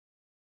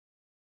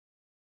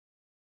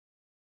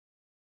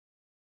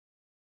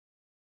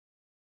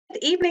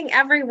evening,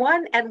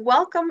 everyone, and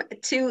welcome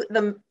to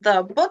the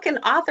Book and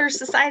Author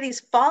Society's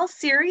Fall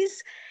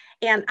Series.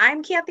 And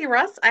I'm Kathy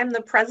Russ. I'm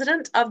the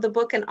president of the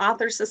Book and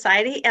Author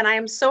Society, and I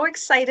am so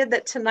excited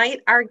that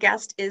tonight our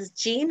guest is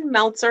Jean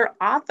Meltzer,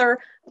 author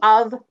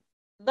of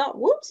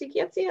you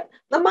can't see it,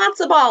 the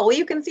Matzah Ball. Well,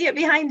 you can see it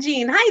behind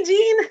Jean. Hi,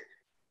 Jean.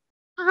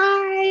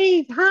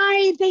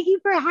 Hi. Thank you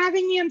for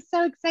having me. I'm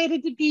so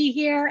excited to be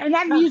here. And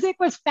that music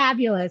was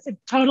fabulous. It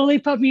totally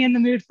put me in the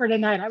mood for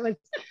tonight. I was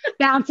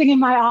bouncing in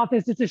my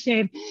office. It's a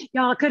shame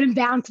y'all couldn't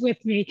bounce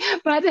with me,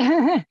 but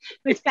it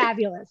was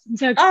fabulous. I'm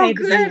so excited.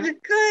 Oh,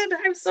 good.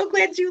 I'm so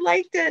glad you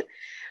liked it.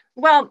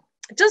 Well,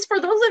 just for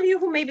those of you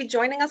who may be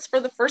joining us for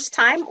the first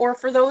time, or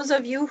for those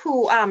of you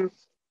who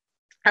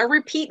are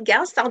repeat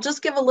guests, I'll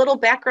just give a little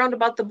background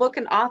about the Book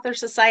and Author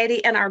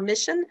Society and our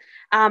mission,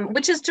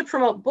 which is to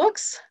promote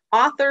books,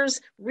 authors,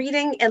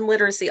 reading, and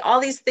literacy, all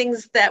these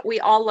things that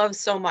we all love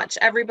so much.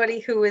 Everybody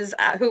who is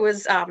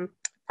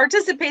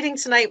participating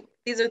tonight,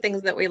 these are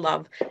things that we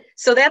love.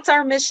 So that's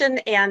our mission,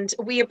 and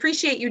we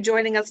appreciate you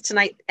joining us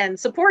tonight and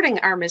supporting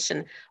our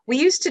mission. We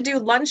used to do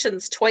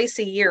luncheons twice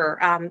a year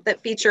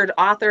that featured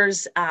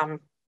authors.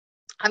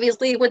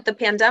 Obviously, with the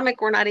pandemic,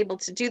 we're not able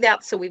to do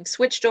that, so we've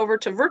switched over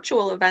to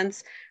virtual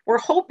events. We're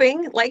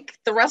hoping, like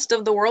the rest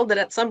of the world, that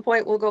at some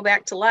point we'll go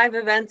back to live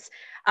events.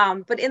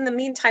 But in the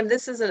meantime,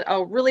 this is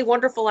a really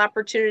wonderful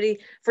opportunity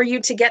for you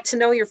to get to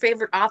know your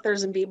favorite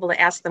authors and be able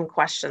to ask them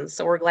questions.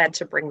 So we're glad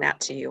to bring that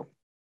to you.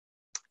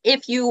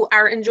 If you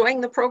are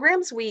enjoying the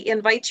programs, we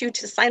invite you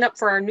to sign up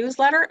for our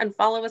newsletter and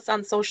follow us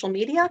on social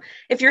media.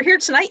 If you're here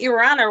tonight, you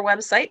were on our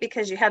website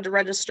because you had to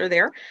register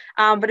there.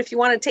 But if you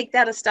want to take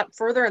that a step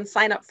further and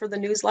sign up for the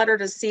newsletter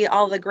to see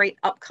all the great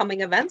upcoming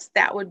events,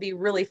 that would be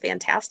really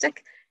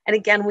fantastic. And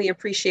again, we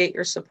appreciate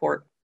your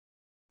support.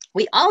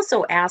 We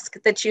also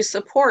ask that you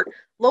support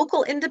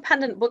local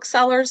independent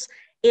booksellers.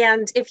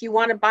 And if you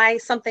want to buy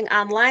something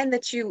online,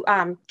 that you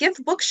give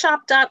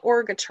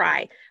bookshop.org a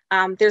try.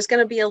 There's going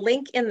to be a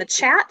link in the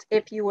chat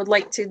if you would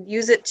like to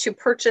use it to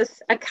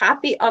purchase a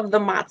copy of the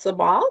Matzah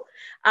Ball.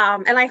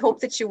 And I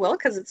hope that you will,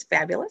 because it's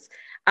fabulous.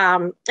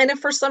 And if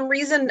for some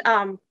reason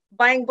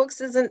buying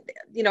books isn't,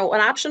 an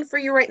option for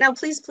you right now,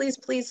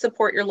 please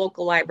support your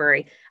local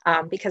library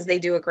because they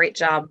do a great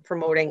job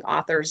promoting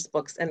authors,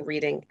 books, and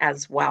reading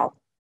as well.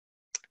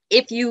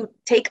 If you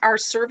take our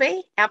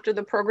survey after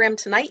the program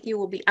tonight, you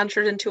will be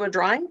entered into a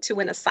drawing to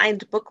win a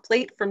signed book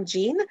plate from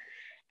Jean,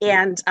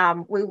 and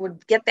we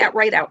would get that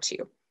right out to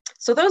you.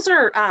 So those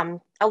are,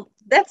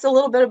 that's a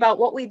little bit about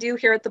what we do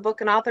here at the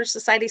Book and Author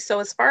Society. So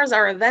as far as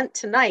our event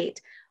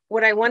tonight,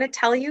 what I want to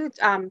tell you,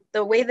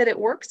 the way that it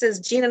works is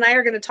Jean and I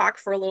are going to talk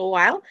for a little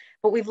while,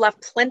 but we've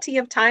left plenty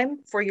of time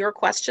for your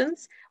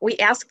questions. We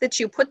ask that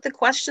you put the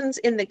questions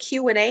in the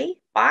Q&A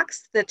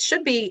box that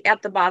should be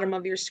at the bottom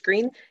of your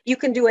screen. You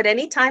can do it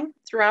anytime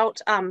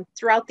throughout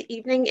the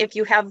evening. If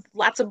you have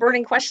lots of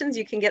burning questions,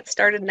 you can get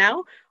started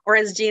now, or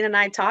as Jean and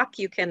I talk,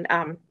 you can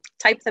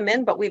type them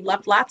in, but we've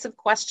left lots of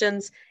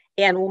questions,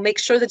 and we'll make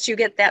sure that you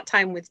get that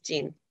time with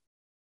Jean,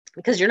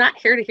 because you're not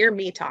here to hear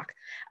me talk.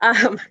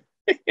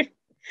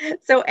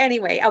 So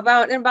anyway, in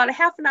about a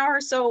half an hour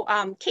or so,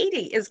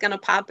 Katie is going to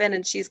pop in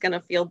and she's going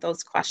to field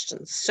those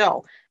questions.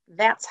 So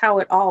that's how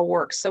it all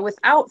works. So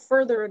without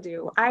further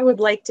ado, I would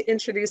like to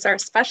introduce our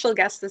special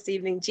guest this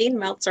evening, Jean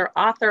Meltzer,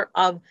 author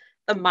of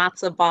The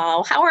Matzah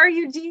Ball. How are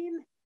you,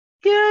 Jean?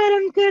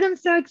 I'm good. I'm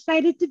so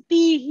excited to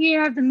be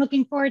here. I've been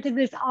looking forward to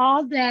this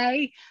all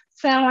day.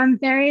 So I'm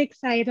very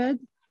excited.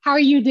 How are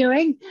you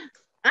doing?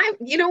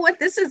 You know what?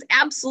 This is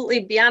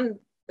absolutely beyond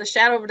the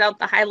shadow of a doubt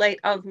the highlight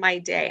of my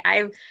day.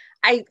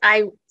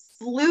 I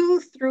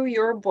flew through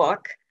your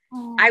book.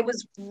 I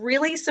was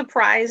really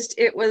surprised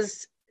it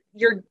was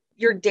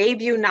your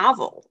debut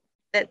novel,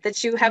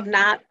 that you have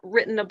not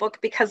written a book,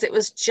 because it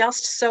was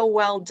just so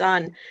well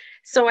done.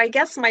 So I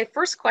guess my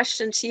first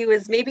question to you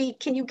is, maybe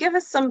can you give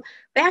us some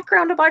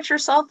background about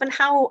yourself and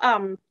how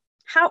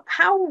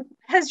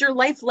has your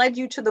life led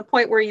you to the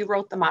point where you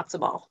wrote The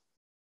Matzah Ball?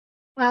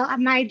 Well,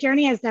 my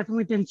journey has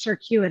definitely been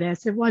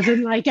circuitous. It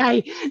wasn't like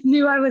I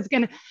knew I was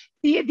going to.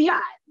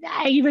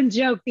 I even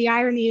joke, the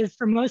irony is,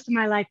 for most of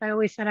my life, I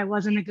always said I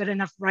wasn't a good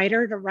enough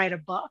writer to write a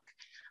book.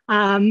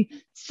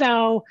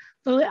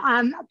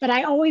 But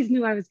I always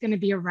knew I was going to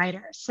be a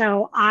writer.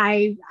 So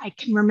I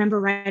can remember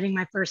writing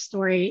my first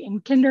story in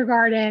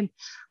kindergarten,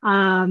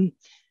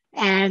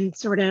 and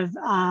sort of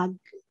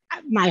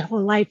my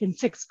whole life in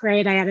sixth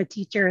grade, I had a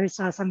teacher who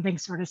saw something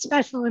sort of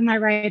special in my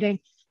writing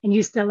and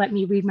used to let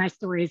me read my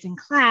stories in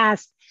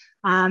class.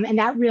 And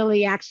that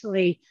really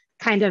actually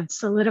kind of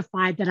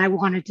solidified that I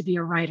wanted to be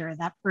a writer,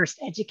 that first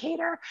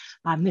educator,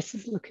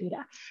 Mrs.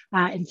 Lakuta,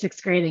 in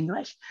sixth grade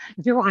English,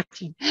 if you're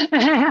watching.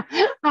 And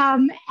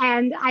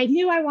I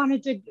knew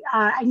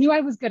I knew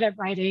I was good at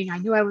writing. I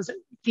knew I was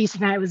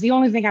decent at it. It was the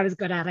only thing I was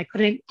good at. I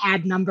couldn't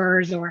add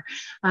numbers or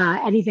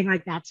anything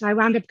like that. So I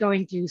wound up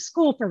going to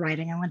school for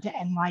writing. I went to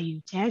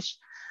NYU Tisch.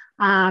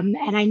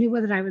 And I knew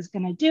what I was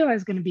going to do. I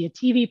was going to be a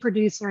TV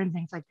producer and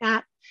things like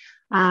that.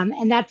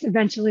 And that's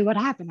eventually what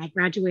happened. I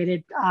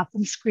graduated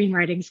from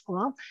screenwriting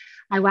school.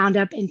 I wound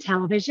up in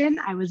television.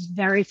 I was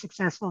very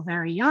successful,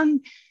 very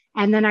young.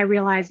 And then I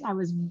realized I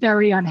was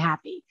very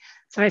unhappy.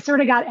 So I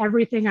sort of got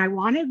everything I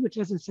wanted, which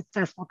was a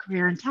successful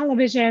career in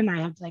television.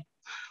 I had like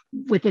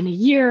within a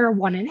year,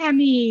 won an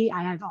Emmy.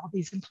 I had all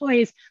these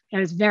employees, but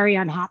I was very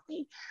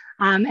unhappy.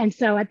 And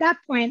so at that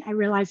point, I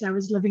realized I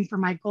was living for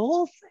my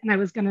goals and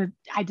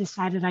I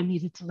decided I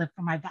needed to live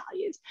for my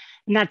values.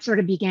 And that sort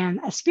of began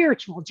a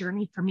spiritual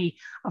journey for me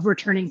of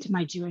returning to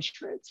my Jewish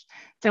roots.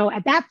 So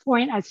at that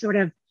point, I sort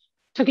of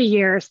took a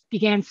year,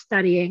 began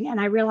studying, and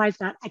I realized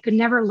that I could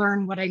never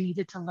learn what I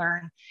needed to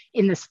learn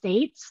in the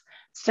States.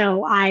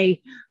 So I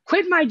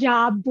quit my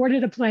job,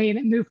 boarded a plane,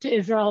 and moved to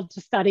Israel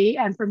to study.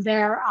 And from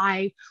there,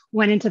 I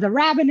went into the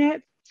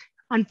rabbinate.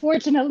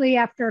 Unfortunately,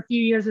 after a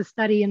few years of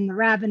study in the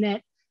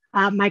rabbinate,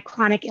 my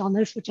chronic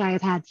illness, which I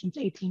had had since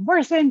 18,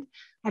 worsened.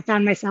 I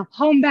found myself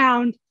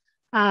homebound,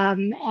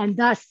 and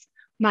thus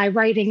my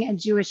writing and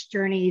Jewish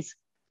journeys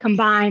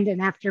combined.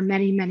 And after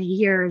many, many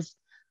years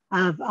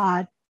of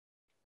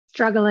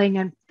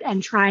struggling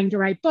and trying to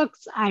write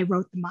books, I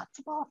wrote the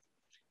Matzah Ball.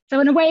 So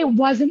in a way, it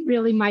wasn't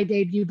really my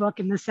debut book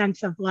in the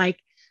sense of like,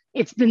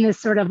 it's been this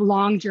sort of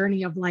long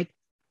journey of like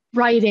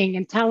writing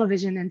and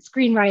television and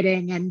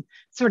screenwriting and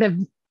sort of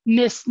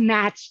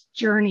mismatched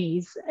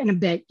journeys in a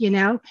bit, you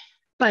know?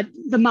 But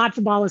the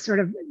Matzah Ball is sort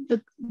of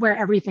where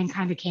everything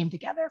kind of came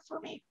together for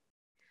me.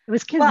 It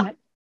was kismet.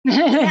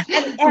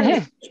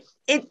 Well,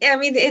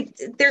 and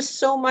there's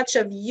so much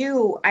of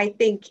you, I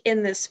think,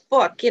 in this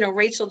book. You know,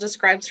 Rachel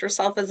describes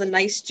herself as a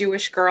nice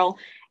Jewish girl,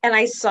 and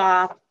I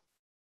saw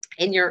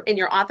in your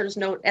author's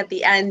note at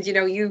the end, you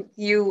know, you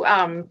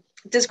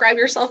describe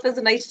yourself as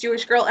a nice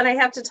Jewish girl, and I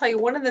have to tell you,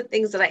 one of the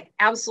things that I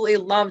absolutely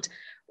loved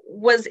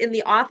was in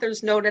the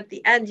author's note at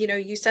the end. You know,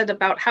 you said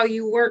about how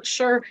you weren't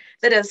sure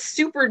that a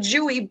super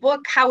Jewy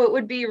book, how it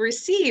would be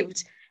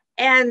received,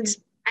 and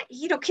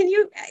you know, can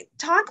you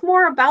talk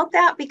more about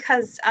that?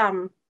 Because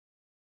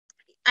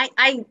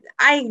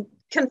I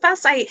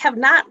confess I have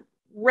not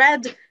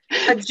read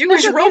a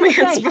Jewish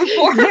romance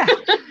before.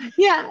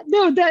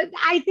 No,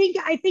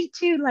 I think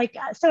too, like,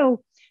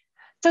 so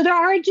there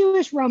are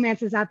Jewish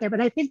romances out there,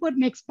 but I think what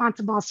makes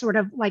Matzah Ball sort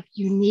of like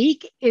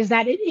unique is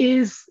that it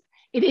is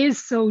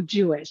so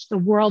Jewish, the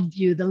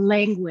worldview, the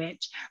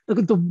language,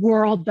 the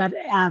world that,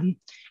 and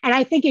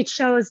I think it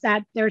shows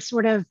that there's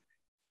sort of,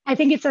 I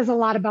think it says a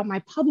lot about my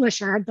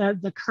publisher,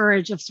 the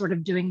courage of sort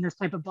of doing this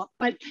type of book.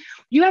 But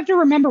you have to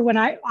remember when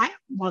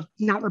well,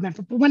 not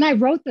remember, but when I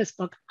wrote this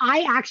book,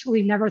 I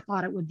actually never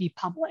thought it would be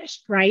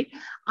published, right?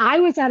 I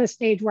was at a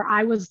stage where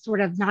I was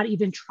sort of not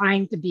even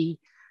trying to be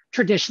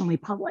traditionally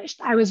published.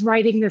 I was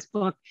writing this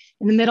book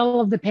in the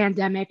middle of the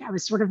pandemic. I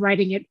was sort of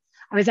writing it.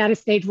 I was at a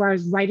stage where I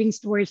was writing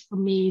stories for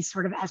me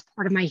sort of as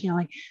part of my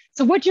healing.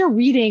 So what you're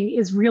reading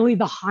is really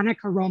the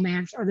Hanukkah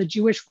romance or the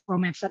Jewish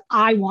romance that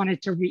I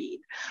wanted to read,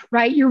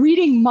 right? You're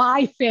reading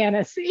my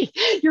fantasy.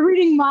 You're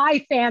reading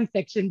my fan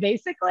fiction,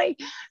 basically.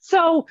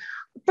 So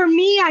for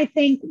me, I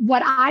think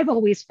what I've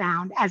always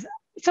found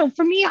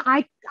for me,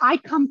 I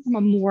come from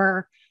a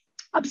more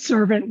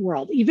observant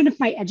world. Even if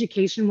my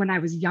education when I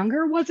was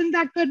younger wasn't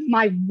that good,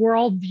 my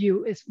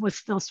worldview was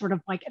still sort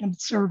of like an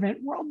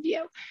observant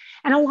worldview.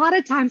 And a lot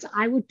of times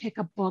I would pick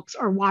up books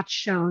or watch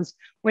shows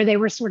where they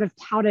were sort of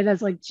touted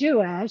as like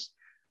Jewish,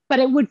 but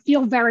it would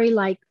feel very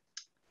like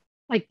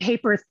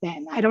paper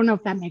thin. I don't know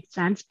if that makes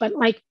sense, but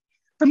like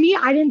for me,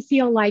 I didn't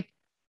feel like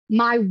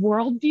my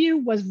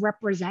worldview was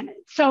represented.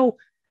 So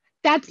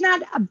that's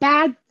not a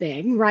bad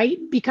thing, right?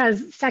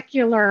 Because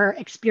secular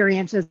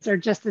experiences are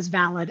just as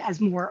valid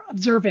as more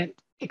observant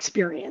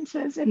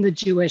experiences in the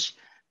Jewish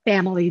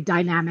family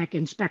dynamic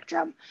and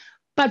spectrum.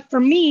 But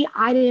for me,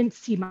 I didn't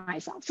see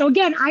myself. So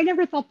again, I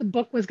never thought the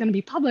book was going to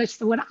be published.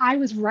 So when I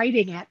was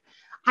writing it,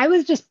 I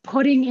was just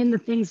putting in the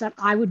things that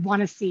I would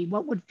want to see,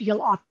 what would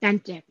feel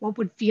authentic, what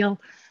would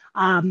feel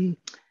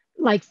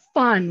like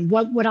fun,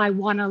 what would I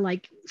want to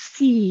like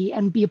see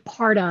and be a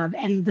part of,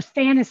 and the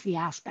fantasy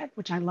aspect,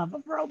 which I love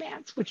of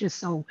romance, which is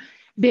so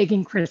big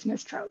in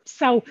Christmas tropes.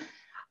 So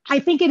I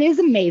think it is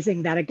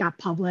amazing that it got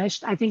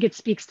published. I think it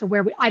speaks to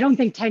where I don't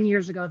think 10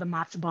 years ago the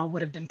Matzah Ball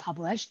would have been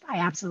published. I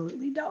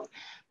absolutely don't.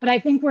 But I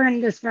think we're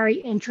in this very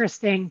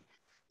interesting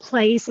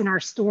place in our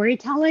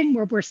storytelling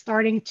where we're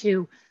starting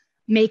to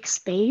make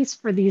space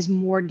for these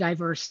more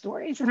diverse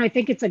stories. And I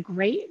think it's a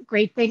great,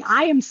 great thing.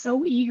 I am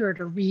so eager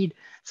to read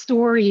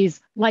stories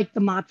like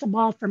the Matzah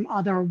Ball from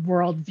other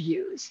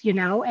worldviews, you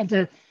know, and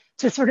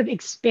to sort of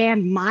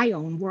expand my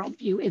own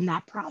worldview in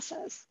that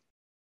process.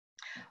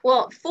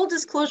 Well, full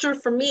disclosure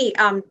for me,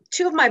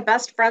 two of my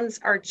best friends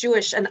are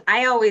Jewish, and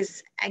I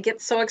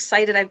get so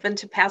excited. I've been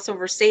to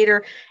Passover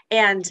Seder,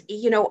 and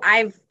you know,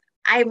 I'm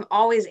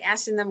always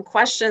asking them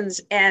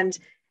questions, and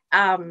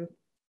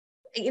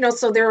you know,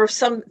 so there are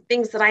some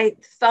things that I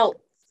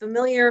felt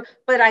familiar,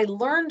 but I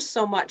learned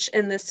so much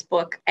in this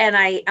book, and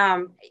I,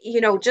 you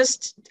know,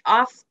 just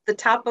off the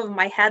top of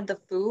my head, the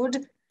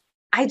food,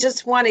 I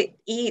just want to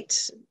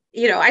eat.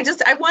 You know,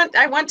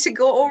 I want to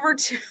go over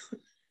to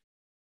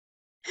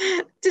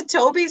to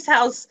Toby's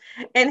house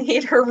and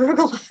eat her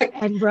arugula.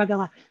 And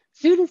arugula.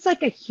 Food is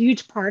like a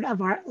huge part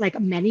of our, like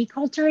many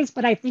cultures,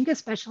 but I think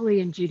especially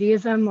in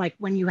Judaism, like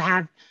when you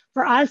have,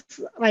 for us,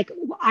 like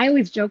I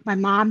always joke, my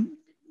mom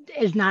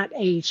is not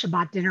a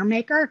Shabbat dinner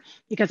maker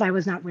because I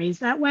was not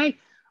raised that way.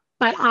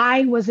 But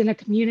I was in a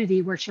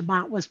community where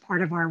Shabbat was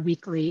part of our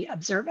weekly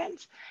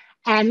observance.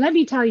 And let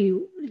me tell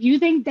you, you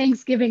think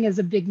Thanksgiving is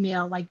a big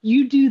meal, like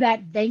you do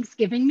that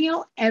Thanksgiving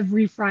meal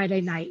every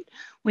Friday night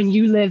when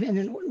you live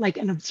in like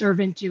an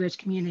observant Jewish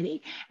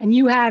community and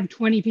you have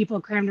 20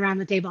 people crammed around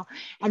the table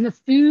and the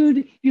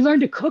food, you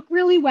learn to cook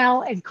really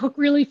well and cook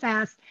really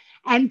fast.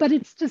 And but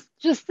it's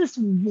just this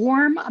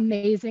warm,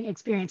 amazing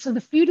experience. So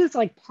the food is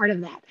like part of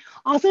that.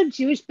 Also,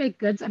 Jewish baked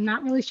goods, I'm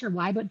not really sure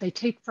why, but they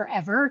take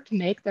forever to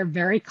make. They're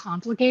very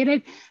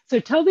complicated. So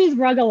Toby's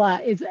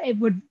rugala it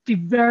would be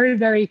very,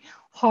 very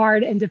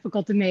hard and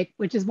difficult to make,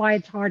 which is why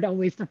it's hard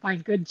always to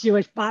find good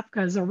Jewish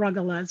babkas or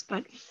rugalas.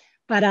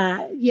 But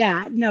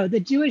yeah, no, the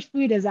Jewish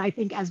food is, I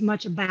think, as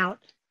much about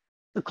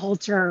the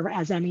culture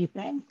as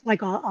anything,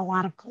 like a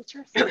lot of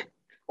cultures.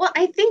 Well,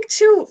 I think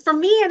too, for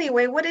me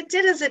anyway, what it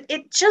did is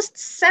it just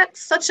set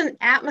such an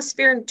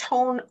atmosphere and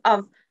tone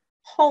of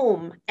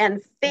home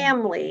and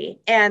family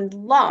and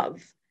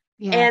love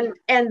Yeah.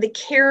 and the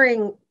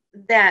caring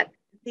that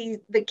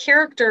the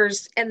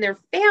characters and their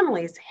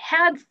families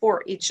had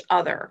for each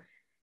other.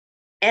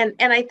 And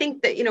I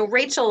think that,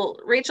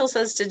 Rachel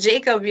says to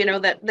Jacob,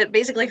 that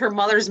basically her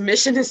mother's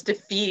mission is to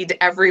feed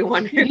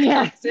everyone who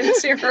comes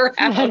into her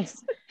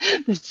house.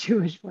 The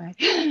Jewish way.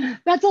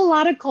 That's a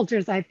lot of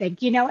cultures, I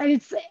think, and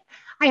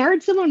I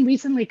heard someone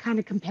recently kind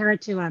of compare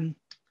it to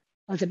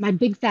was it My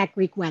Big Fat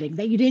Greek Wedding,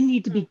 that you didn't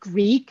need to be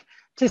Greek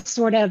to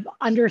sort of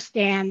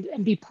understand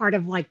and be part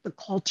of like the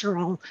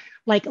cultural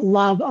like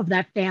love of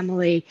that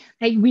family.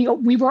 That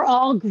we were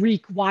all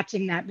Greek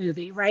watching that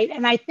movie, right?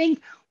 And I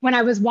think when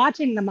I was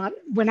writing the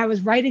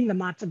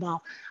Matzah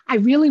Ball, I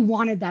really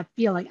wanted that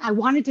feeling. I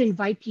wanted to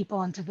invite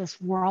people into this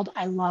world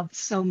I love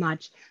so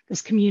much,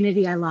 this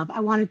community I love. I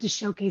wanted to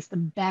showcase the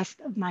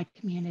best of my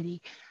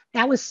community.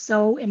 That was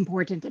so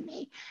important to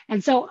me.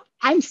 And so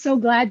I'm so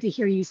glad to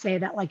hear you say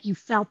that, like you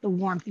felt the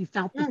warmth, you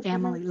felt the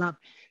family love.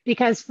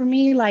 Because for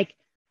me, like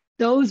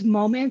those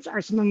moments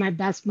are some of my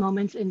best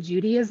moments in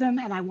Judaism,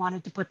 and I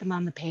wanted to put them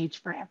on the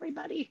page for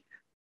everybody.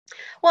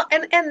 Well,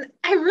 and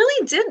I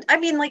really did. I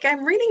mean, like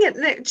I'm reading it,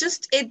 and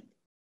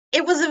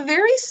it was a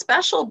very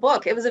special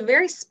book. It was a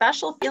very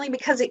special feeling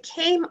because it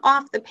came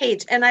off the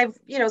page. And I've,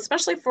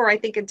 especially for, I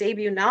think, a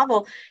debut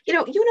novel, you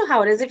know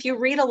how it is. If you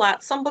read a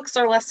lot, some books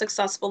are less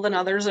successful than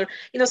others, or,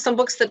 some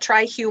books that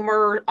try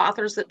humor,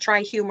 authors that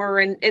try humor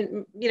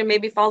and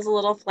maybe falls a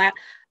little flat.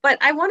 But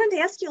I wanted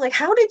to ask you, like,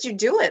 how did you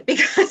do it?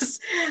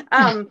 Because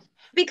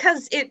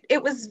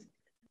it was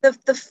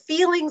the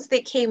feelings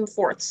that came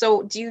forth.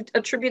 So do you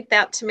attribute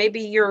that to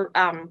maybe your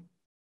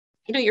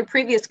your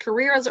previous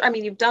careers? I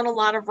mean, you've done a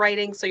lot of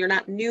writing, so you're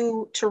not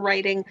new to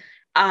writing,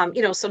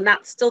 so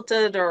not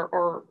stilted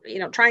or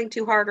trying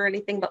too hard or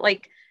anything, but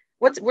like,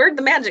 where'd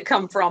the magic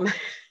come from?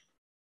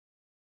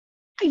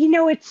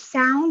 It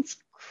sounds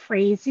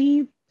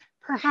crazy,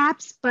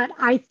 perhaps, but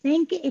I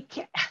think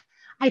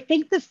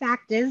the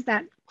fact is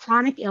that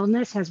chronic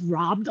illness has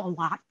robbed a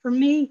lot from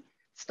me,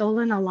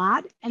 stolen a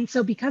lot. And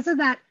so because of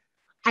that,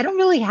 I don't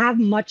really have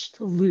much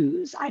to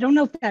lose. I don't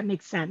know if that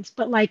makes sense,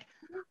 but like,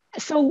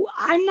 so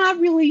I'm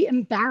not really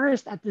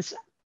embarrassed at this.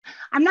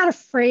 I'm not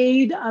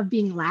afraid of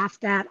being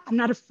laughed at. I'm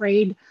not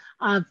afraid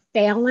of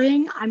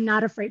failing. I'm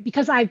not afraid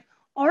because I've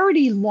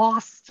already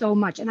lost so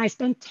much. And I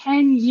spent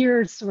 10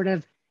 years sort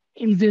of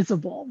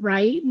invisible,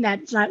 right? And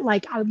that's not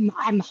like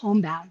I'm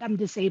homebound, I'm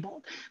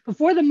disabled.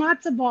 Before the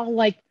Matzah Ball,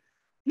 like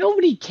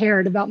nobody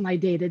cared about my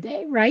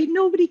day-to-day, right?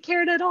 Nobody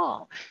cared at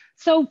all.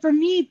 So for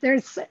me,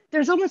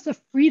 there's almost a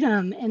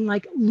freedom in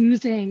like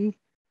losing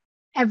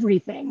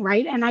everything,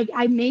 right? And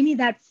I maybe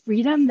that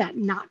freedom, that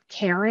not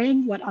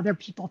caring what other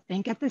people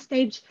think at this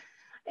stage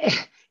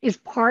is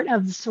part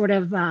of sort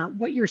of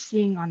what you're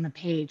seeing on the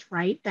page,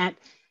 right? That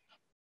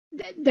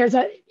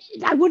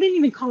I wouldn't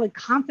even call it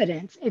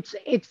confidence.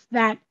 It's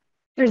that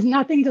there's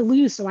nothing to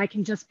lose, so I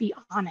can just be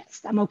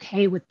honest. I'm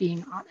okay with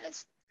being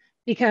honest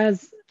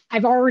because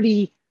I've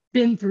already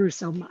been through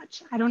so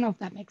much. I don't know if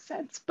that makes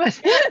sense, but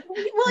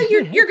well,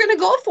 you're going to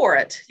go for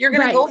it. You're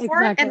going to go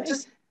for exactly.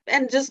 it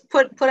and just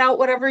put out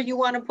whatever you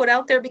want to put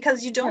out there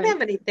because you don't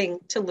have anything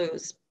to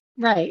lose.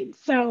 Right.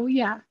 So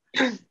yeah.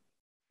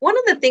 One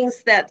of the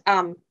things that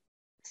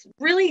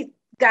really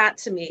got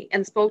to me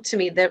and spoke to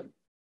me that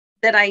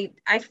I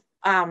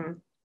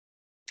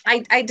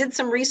did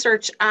some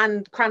research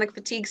on chronic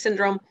fatigue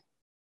syndrome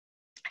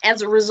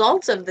as a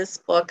result of this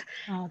book.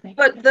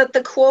 But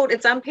the quote,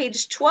 it's on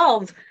page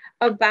 12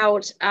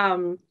 about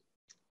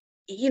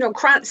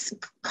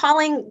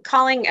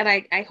calling, and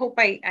I hope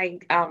I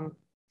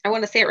I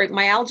want to say it right,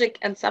 myalgic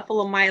I can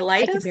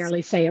encephalomyelitis.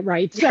 barely say it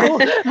right. So,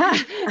 and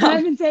I've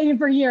Um, been saying it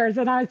for years,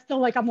 and I still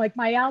like, I'm like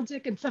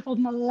myalgic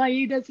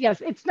encephalomyelitis.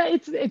 Yes, it's not,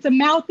 it's a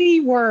mouthy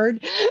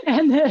word,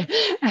 and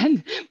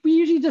and we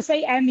usually just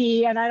say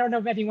ME, and I don't know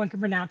if anyone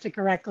can pronounce it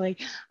correctly.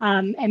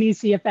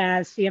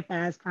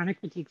 CFS, chronic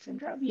fatigue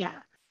syndrome. Yeah,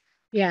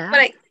 but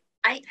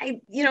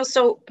yeah,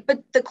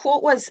 but the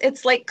quote was,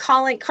 it's like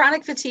calling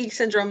chronic fatigue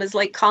syndrome is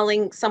like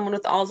calling someone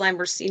with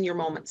Alzheimer's senior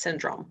moment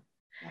syndrome.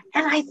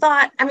 And I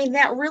thought, I mean,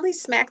 that really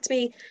smacked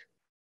me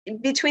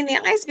between the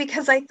eyes,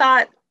 because I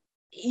thought,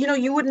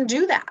 you wouldn't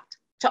do that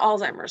to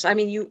Alzheimer's. I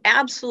mean, you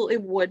absolutely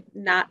would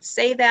not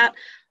say that.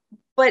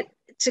 But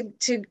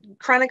to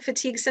chronic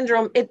fatigue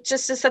syndrome, it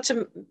just is such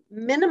a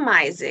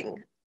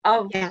minimizing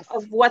yes,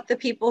 of what the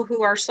people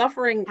who are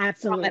suffering from it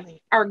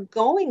absolutely. are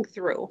going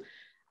through.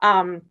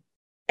 Um,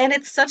 and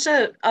it's such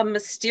a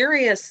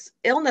mysterious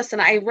illness.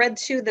 And I read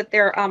too that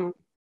they're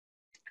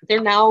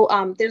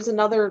now there's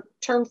another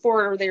term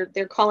for it, or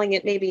they're calling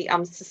it maybe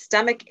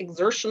systemic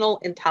exertional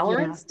Yeah.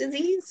 intolerance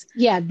disease.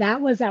 Yeah,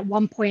 that was at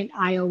one point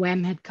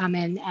IOM had come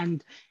in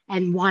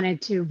and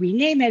wanted to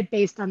rename it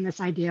based on this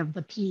idea of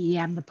the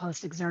PEM, the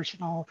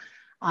post-exertional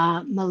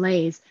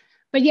malaise.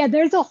 But yeah,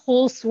 there's a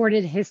whole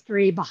sordid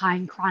history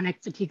behind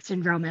chronic fatigue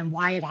syndrome and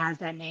why it has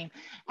that name.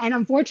 And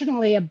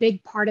unfortunately, a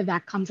big part of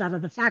that comes out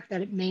of the fact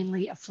that it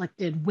mainly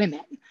afflicted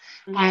women.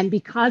 Mm-hmm. And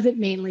because it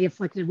mainly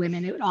afflicted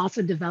women, it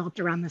also developed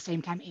around the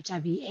same time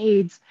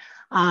HIV/AIDS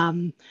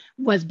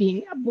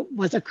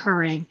was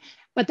occurring.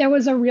 But there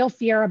was a real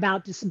fear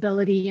about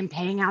disability and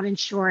paying out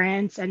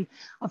insurance. And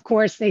of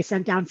course, they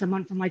sent down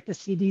someone from like the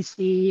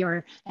CDC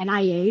or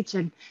NIH,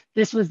 and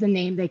this was the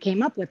name they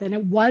came up with. And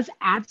it was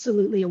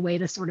absolutely a way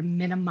to sort of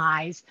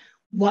minimize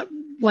what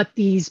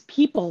these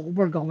people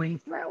were going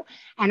through.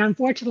 And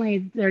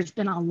unfortunately, there's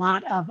been a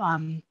lot of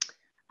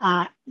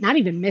not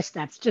even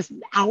missteps, just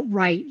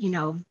outright,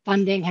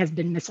 funding has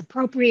been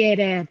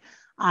misappropriated.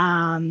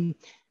 Um,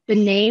 the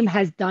name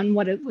has done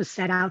what it was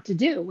set out to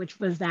do, which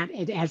was that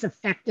it has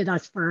affected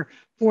us for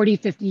 40,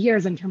 50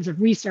 years in terms of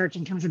research,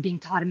 in terms of being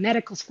taught in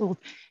medical schools,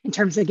 in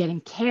terms of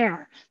getting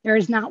care. There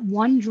is not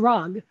one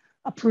drug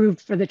approved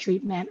for the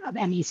treatment of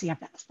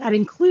ME/CFS. That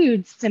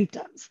includes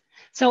symptoms.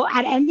 So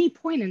at any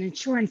point, an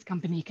insurance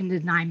company can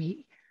deny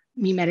me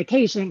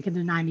medication, can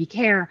deny me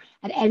care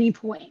at any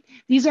point.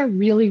 These are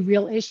really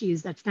real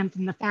issues that stem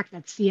from the fact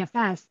that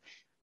CFS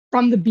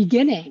from the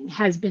beginning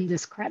has been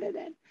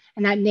discredited.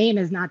 And that name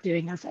is not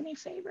doing us any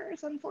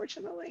favors,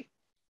 unfortunately.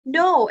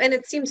 No, and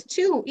it seems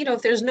too,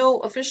 if there's no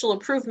official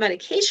approved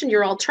medication,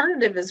 your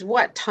alternative is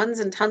what? Tons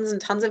and tons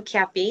and tons of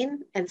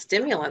caffeine and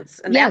stimulants.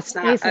 And Yes,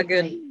 that's not a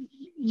good. basically.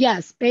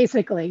 Yes,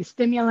 basically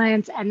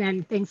stimulants and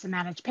then things to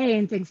manage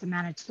pain, things to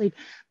manage sleep.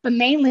 But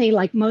mainly,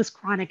 like most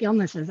chronic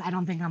illnesses, I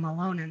don't think I'm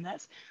alone in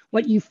this.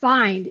 What you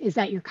find is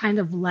that you're kind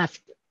of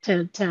left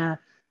to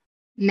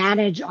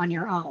manage on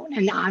your own.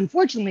 And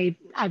unfortunately,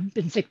 I've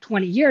been sick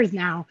 20 years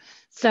now,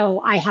 so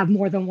I have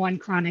more than one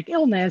chronic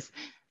illness.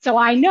 So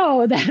I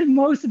know that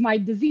most of my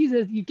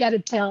diseases, you get a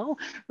pill,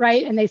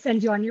 right? And they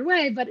send you on your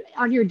way, but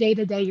on your day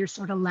to day, you're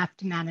sort of left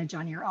to manage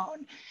on your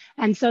own.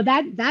 And so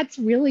that's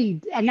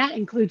really, and that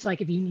includes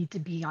like if you need to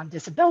be on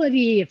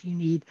disability, if you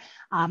need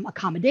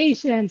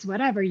accommodations,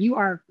 whatever,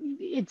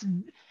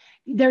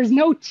 there's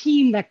no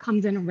team that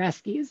comes in and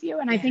rescues you.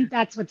 And I Yeah. think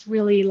that's what's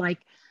really like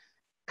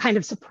kind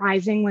of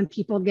surprising when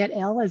people get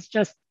ill is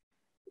just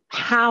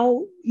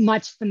how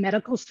much the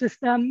medical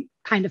system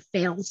kind of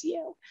fails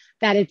you,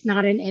 that it's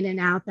not an in and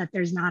out, that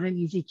there's not an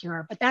easy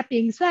cure. But that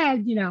being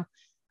said,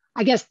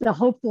 I guess the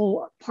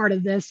hopeful part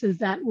of this is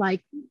that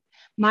like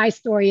my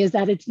story is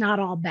that it's not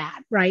all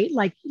bad, right?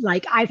 Like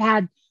I've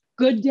had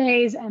good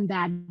days and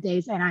bad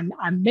days and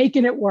I'm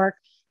making it work,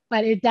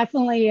 but it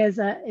definitely is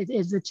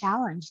a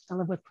challenge to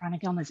live with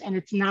chronic illness. And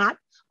it's not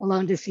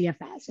alone to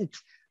CFS.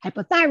 It's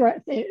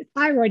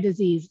thyroid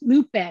disease,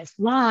 lupus,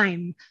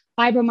 Lyme,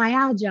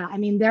 fibromyalgia. I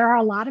mean, there are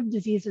a lot of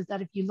diseases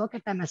that if you look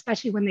at them,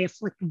 especially when they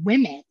afflict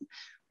women,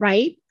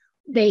 right,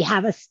 they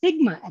have a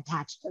stigma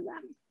attached to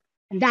them.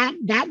 And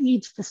that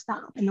needs to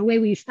stop. And the way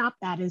we stop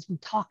that is we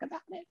talk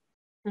about it.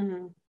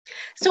 Mm-hmm.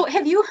 So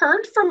have you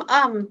heard from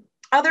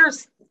other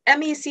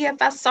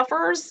ME/CFS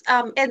sufferers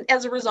and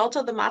as a result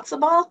of the Matzah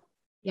Ball?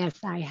 Yes,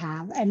 I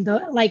have. And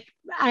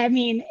I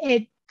mean,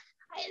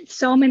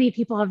 so many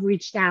people have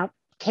reached out,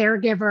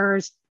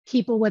 caregivers,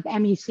 people with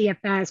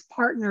ME/CFS,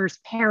 partners,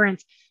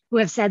 parents who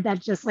have said that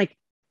just like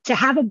to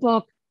have a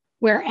book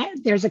where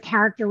there's a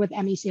character with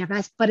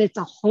ME/CFS, but it's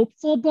a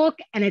hopeful book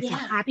and it's a Yeah.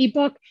 happy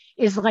book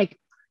is like,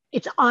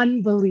 it's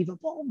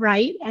unbelievable,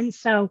 right? And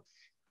so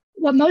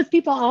what most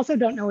people also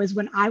don't know is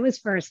when I was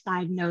first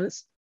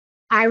diagnosed,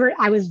 I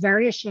was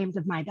very ashamed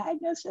of my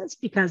diagnosis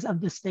because of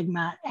the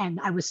stigma. And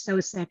I was so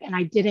sick and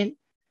I didn't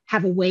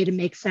have a way to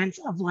make sense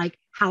of like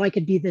how I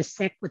could be this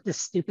sick with this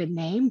stupid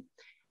name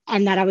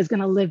and that I was going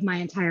to live my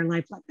entire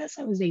life like this.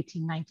 I was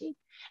 18, 19.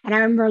 And I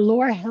remember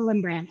Laura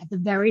Hillenbrand at the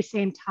very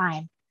same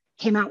time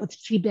came out with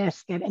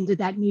Seabiscuit and did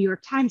that New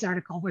York Times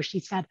article where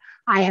she said,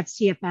 I have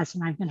CFS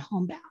and I've been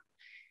homebound.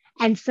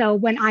 And so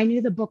when I knew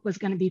the book was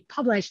going to be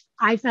published,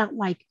 I felt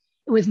like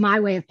it was my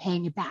way of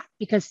paying it back,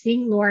 because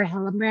seeing Laura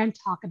Hillenbrand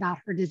talk about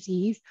her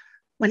disease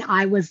when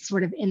I was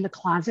sort of in the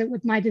closet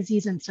with my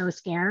disease and so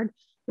scared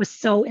was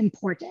so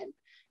important.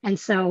 And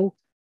so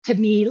to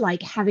me,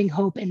 like having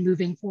hope and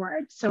moving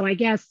forward. So I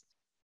guess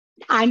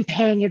I'm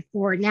paying it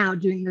forward now,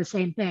 doing the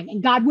same thing.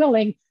 And God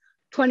willing,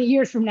 20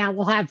 years from now,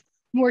 we'll have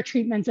more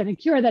treatments and a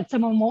cure that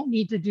someone won't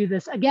need to do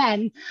this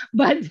again.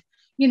 But,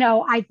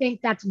 I think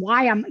that's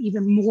why I'm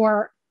even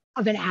more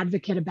of an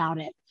advocate about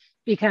it,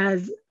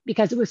 because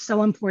it was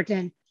so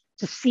important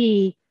to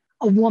see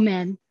a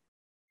woman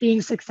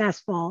being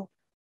successful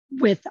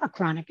with a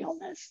chronic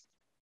illness.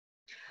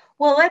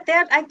 Well,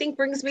 that I think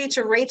brings me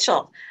to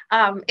Rachel.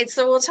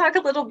 So we'll talk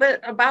a little bit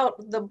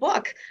about the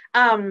book.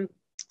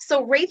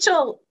 So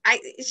Rachel,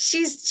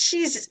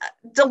 she's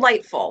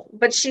delightful,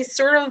 but she's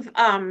sort of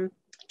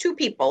two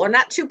people, or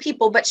not two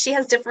people, but she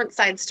has different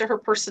sides to her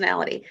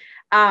personality.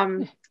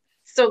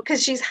 So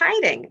because she's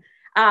hiding,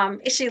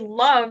 she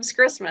loves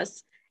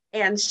Christmas,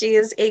 and she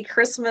is a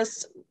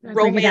Christmas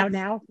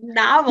romance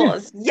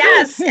novelist.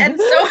 Yes, and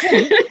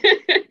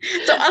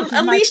so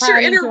unleash your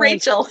inner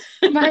Rachel.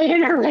 My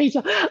inner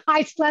Rachel.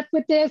 I slept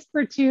with this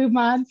for 2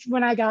 months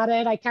when I got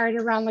it. I carried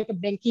it around like a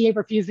binky,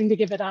 refusing to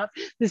give it up.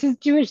 This is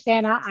Jewish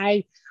Santa.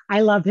 I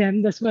love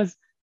him. This was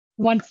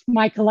once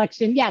my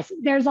collection. Yes,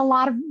 there's a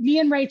lot of, me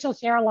and Rachel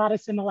share a lot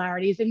of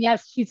similarities. And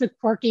yes, she's a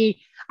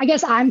quirky, I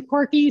guess I'm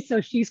quirky,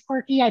 so she's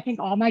quirky. I think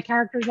all my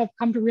characters I've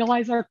come to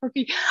realize are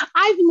quirky.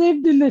 I've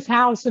lived in this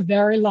house a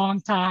very long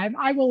time.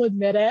 I will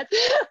admit it.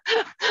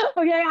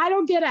 Okay, I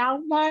don't get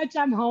out much.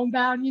 I'm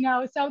homebound,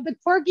 so the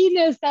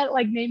quirkiness that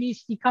like maybe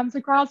she comes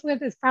across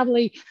with is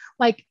probably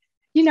like,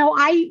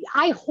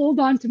 I hold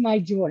on to my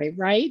joy,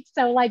 right?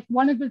 So like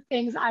one of the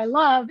things I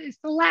love is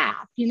to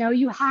laugh.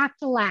 You have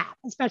to laugh,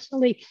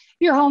 especially if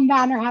you're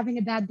homebound or having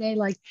a bad day.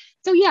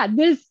 So yeah,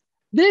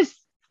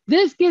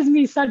 this gives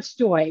me such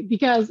joy,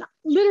 because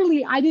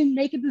literally I didn't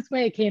make it this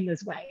way. It came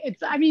this way.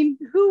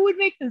 Who would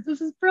make this?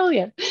 This is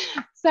brilliant.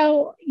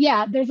 So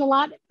yeah, there's a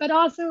lot, but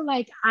also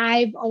like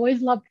I've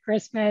always loved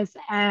Christmas,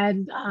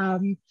 and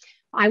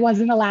I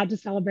wasn't allowed to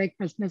celebrate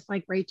Christmas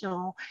like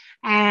Rachel.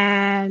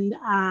 And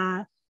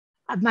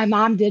my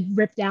mom did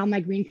rip down my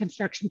green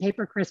construction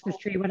paper Christmas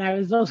tree when I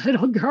was a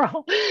little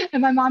girl.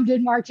 And my mom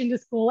did march into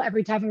school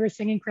every time we were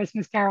singing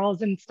Christmas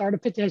carols and start a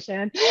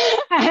petition.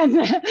 And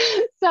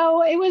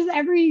so it was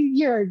every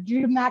year,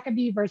 Judah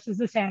Maccabee versus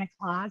the Santa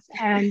Claus.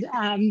 And,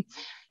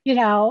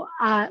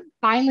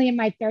 finally in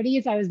my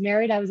 30s, I was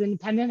married, I was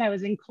independent. I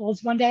was in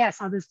Kohl's one day. I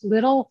saw this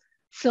little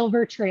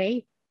silver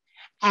tree,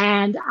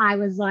 and I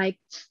was like,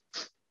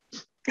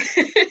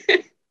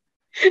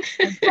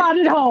 I brought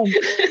it home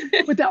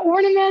with the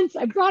ornaments.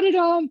 I brought it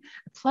home.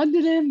 I plugged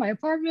it in my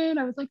apartment.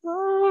 I was like,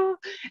 oh.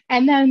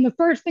 And then the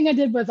first thing I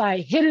did was I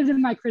hid it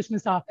in my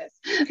Christmas office,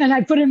 and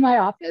I put it in my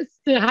office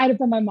to hide it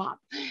from my mom.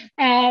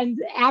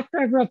 And after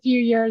a few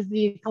years,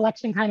 the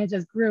collection kind of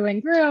just grew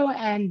and grew.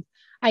 And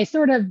I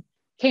sort of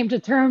came to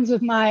terms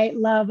with my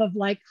love of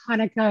like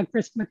Hanukkah,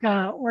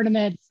 Christmaka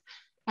ornaments.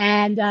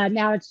 And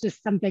now it's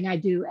just something I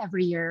do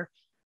every year.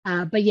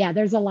 But yeah,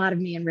 there's a lot of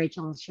me and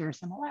Rachel share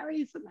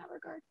similarities in that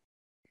regard.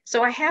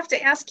 So I have to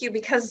ask you,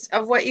 because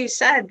of what you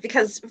said,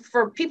 because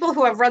for people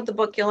who have read the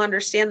book, you'll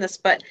understand this,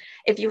 but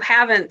if you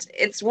haven't,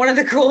 it's one of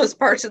the coolest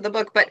parts of the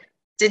book. But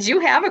did you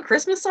have a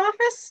Christmas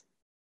office?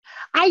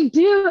 I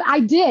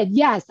did.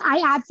 Yes,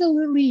 I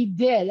absolutely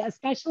did.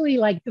 Especially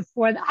like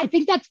before, I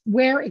think that's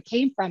where it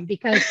came from,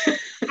 because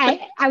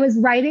I was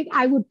writing,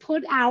 I would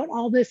put out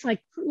all this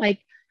like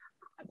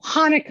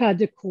Hanukkah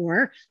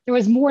decor. There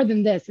was more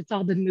than this. It's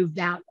all been moved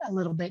out a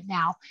little bit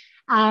now.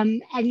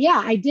 And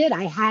yeah, I did.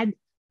 I had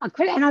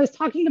and I was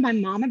talking to my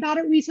mom about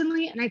it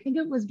recently, and I think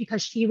it was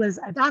because she was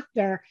a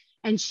doctor,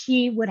 and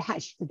she's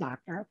a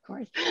doctor, of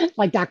course,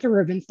 like Dr.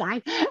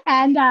 Rubenstein,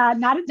 and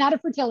not a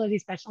fertility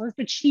specialist,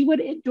 but she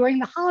would, during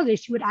the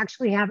holidays, she would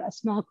actually have a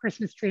small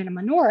Christmas tree and a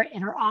menorah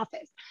in her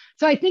office.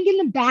 So I think in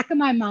the back of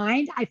my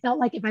mind, I felt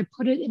like if I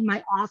put it in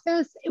my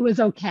office, it was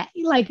okay.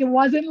 Like it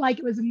wasn't like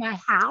it was in my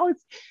house,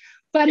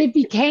 but it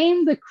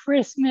became the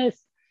Christmas.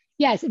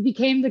 Yes, it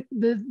became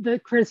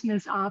the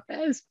Christmas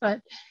office,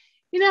 but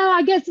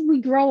I guess we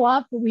grow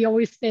up, but we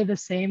always stay the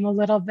same a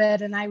little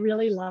bit. And I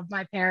really love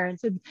my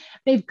parents, and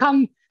they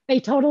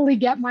totally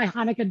get my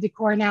Hanukkah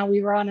decor now.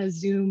 We were on a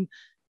Zoom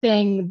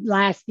thing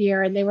last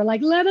year, and they were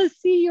like, let us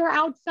see your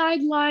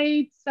outside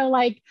lights. So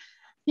like,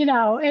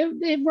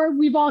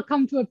 we've all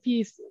come to a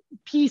peace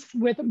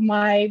with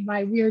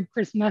my weird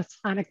Christmas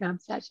Hanukkah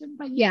obsession.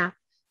 But yeah,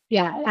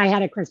 I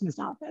had a Christmas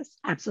office.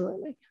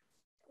 Absolutely.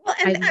 Well,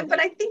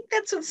 but I think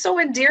that's what's so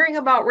endearing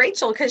about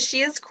Rachel, because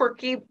she is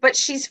quirky, but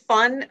she's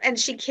fun, and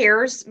she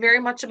cares very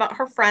much about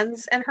her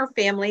friends and her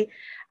family.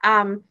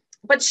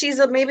 But she's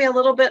maybe a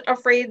little bit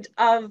afraid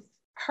of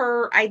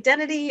her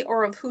identity,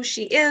 or of who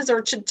she is,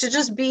 or to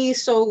just be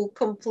so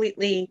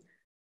completely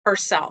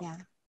herself. Yeah.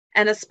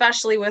 And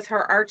especially with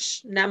her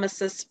arch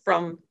nemesis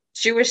from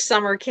Jewish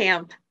summer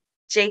camp,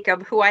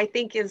 Jacob, who I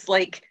think is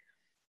like,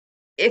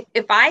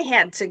 if I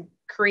had to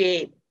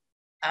create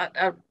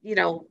you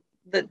know,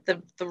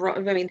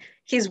 I mean,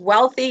 he's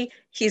wealthy,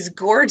 he's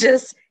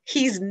gorgeous,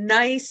 he's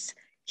nice,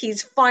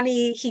 he's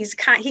funny, he's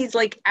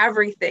like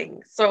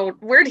everything. So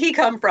where'd he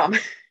come from?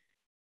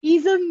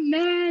 He's a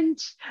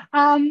mensch.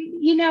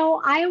 You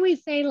know, I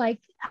always say like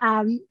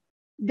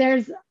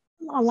there's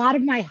a lot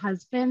of my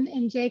husband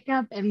in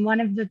Jacob, and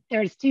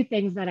there's two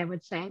things that I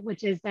would say,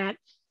 which is that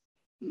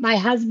my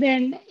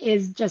husband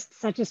is just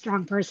such a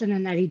strong person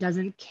and that he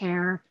doesn't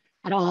care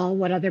at all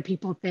what other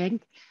people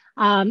think.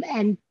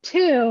 And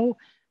two,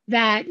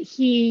 that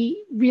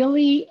he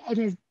really, in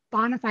his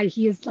bona fide,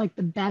 he is like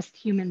the best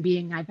human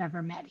being I've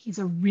ever met. He's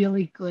a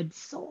really good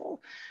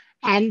soul.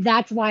 And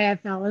that's why I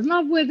fell in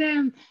love with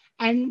him.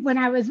 And when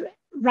I was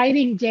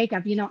writing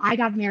Jacob, you know, I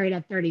got married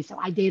at 30, so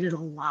I dated a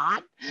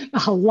lot,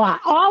 a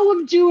lot. All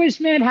of Jewish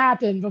men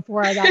happened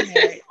before I got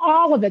married.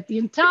 All of it, the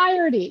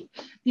entirety.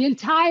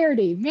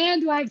 Man,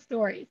 do I have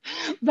stories.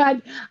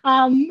 But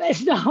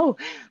so,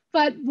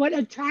 but what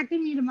attracted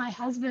me to my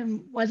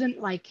husband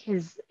wasn't like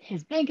his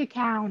bank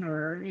account,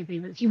 or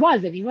if he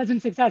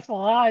wasn't successful.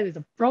 Oh, he was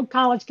a broke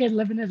college kid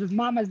living in his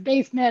mama's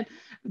basement,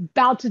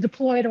 about to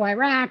deploy to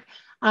Iraq.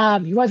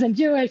 He wasn't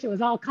Jewish. It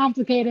was all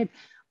complicated,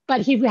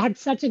 but he had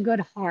such a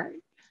good heart.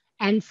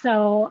 And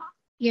so,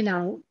 you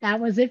know, that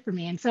was it for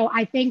me. And so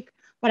I think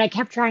what I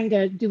kept trying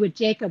to do with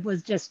Jacob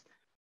was just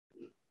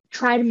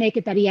try to make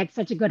it that he had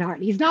such a good heart.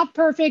 He's not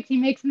perfect. He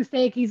makes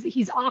mistakes.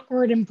 He's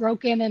awkward and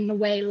broken in the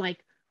way like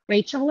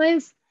Rachel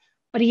is,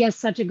 but he has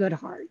such a good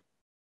heart.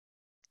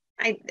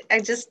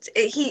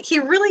 He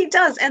really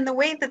does. And the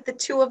way that the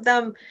two of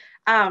them,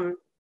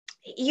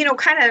 you know,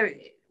 kind of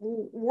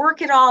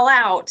work it all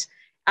out,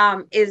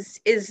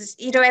 is,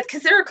 you know,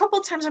 because there are a couple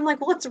of times I'm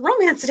like, well, it's a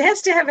romance, it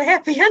has to have a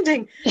happy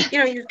ending. You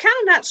know, you're kind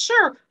of not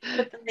sure,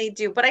 but then they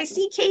do. But I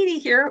see Katie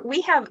here.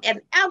 We have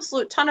an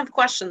absolute ton of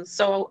questions.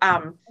 So,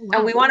 and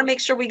we want to make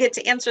sure we get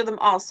to answer them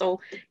all. So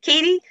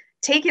Katie,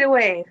 take it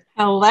away.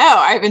 Hello.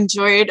 I've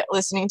enjoyed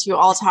listening to you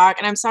all talk,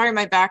 and I'm sorry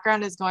my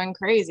background is going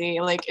crazy.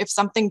 Like if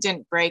something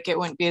didn't break, it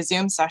wouldn't be a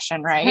Zoom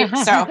session, right?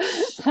 So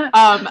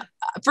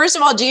first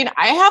of all, Jean,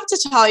 I have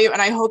to tell you,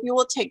 and I hope you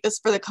will take this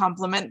for the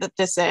compliment that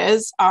this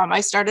is.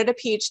 I started a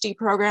PhD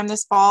program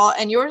this fall,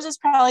 and yours is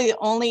probably the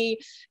only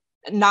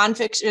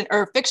nonfiction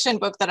or fiction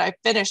book that I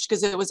finished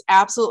because it was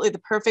absolutely the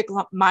perfect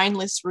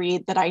mindless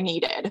read that I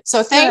needed.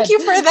 So thank you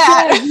for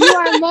that. Good. You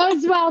are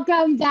most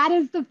welcome. That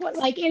is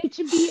like it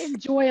should be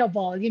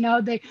enjoyable. You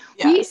know,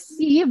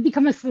 we have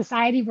become a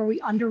society where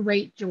we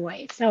underrate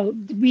joy. So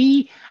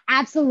we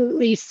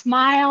absolutely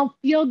smile,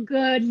 feel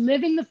good,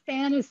 live in the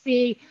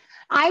fantasy.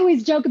 I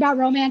always joke about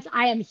romance.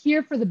 I am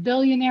here for the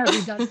billionaire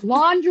who does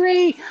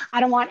laundry. I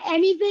don't want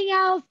anything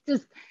else.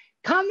 Just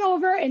come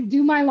over and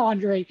do my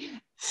laundry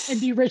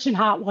and be rich and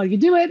hot while you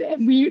do it.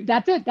 And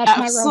that's it. That's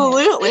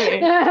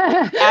absolutely. My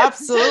romance.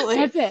 Absolutely.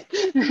 That's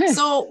it.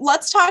 So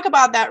let's talk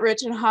about that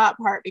rich and hot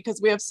part, because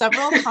we have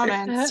several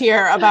comments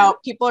here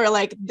about people are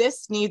like,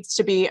 this needs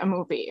to be a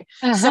movie.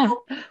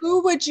 So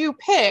who would you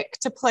pick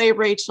to play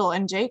Rachel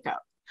and Jacob?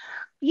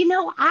 You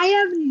know, I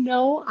have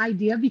no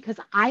idea because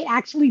I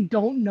actually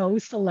don't know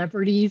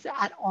celebrities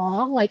at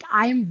all. Like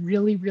I'm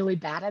really, really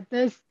bad at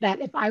this, that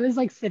if I was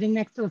like sitting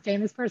next to a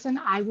famous person,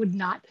 I would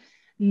not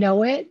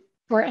know it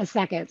for a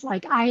second.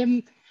 Like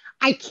I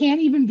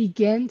can't even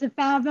begin to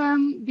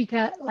fathom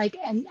because like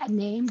a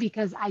name,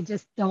 because I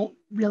just don't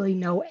really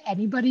know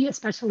anybody,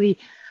 especially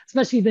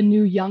the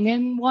new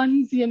youngin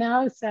ones, you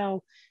know?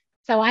 So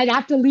I'd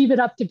have to leave it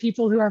up to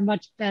people who are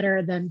much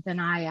better than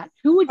I am.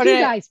 Who would you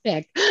guys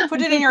pick? Put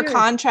it in your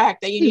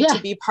contract that you need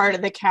to be part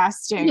of the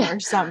casting or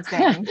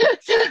something.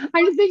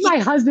 I think my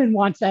husband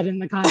wants that in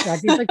the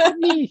contract. He's like,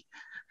 me,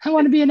 I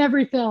want to be in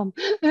every film.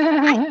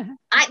 That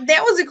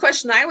was a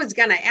question I was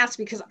going to ask,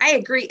 because I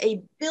agree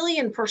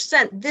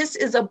 1,000,000,000%. This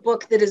is a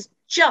book that is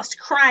just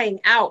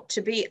crying out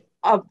to be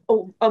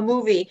a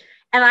movie.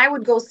 And I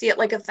would go see it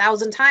like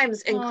 1,000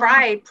 times and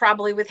cry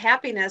probably with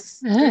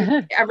happiness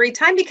every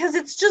time, because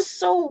it's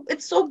just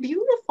it's so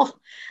beautiful.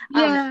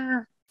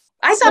 Yeah.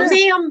 I saw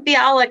Mayim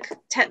Bialik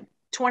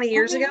 20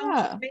 years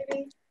ago,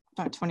 maybe.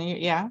 About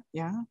 20, yeah.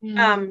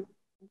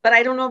 But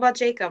I don't know about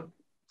Jacob.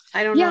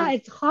 I don't know. Yeah,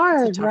 it's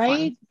hard,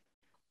 right?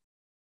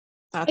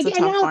 That's a tough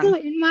one. And also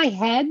in my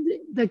head,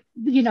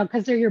 you know,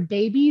 because they're your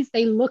babies,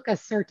 they look a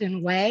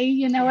certain way,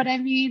 you know what I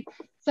mean?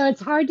 So it's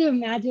hard to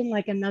imagine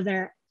like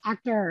another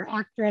actor or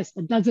actress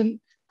that doesn't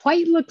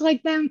quite look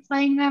like them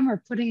playing them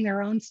or putting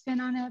their own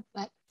spin on it.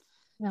 But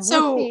you know,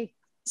 so we'll see.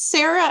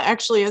 Sarah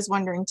actually is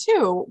wondering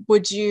too,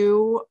 would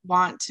you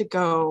want to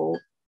go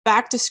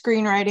back to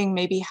screenwriting,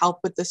 maybe help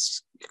with the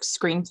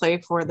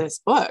screenplay for this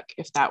book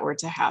if that were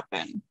to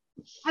happen?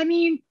 I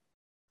mean,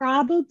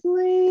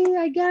 probably,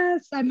 I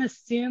guess. I'm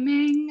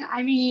assuming.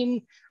 I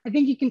mean, I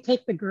think you can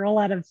take the girl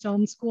out of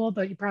film school,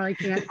 but you probably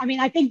can't. I mean,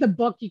 I think the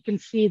book, you can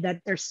see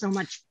that there's so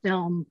much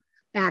film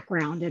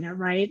background in it,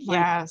 right? Like,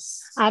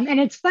 yes. And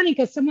it's funny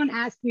because someone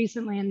asked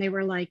recently and they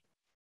were like,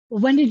 well,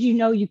 when did you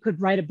know you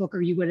could write a book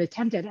or you would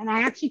attempt it? And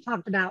I actually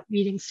talked about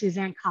reading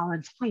Suzanne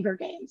Collins' Hunger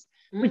Games,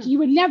 which you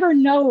would never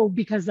know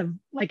because of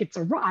like,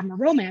 I'm a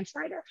romance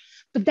writer.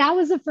 But that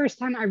was the first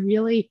time I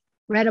really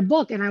read a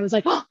book. And I was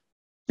like, oh,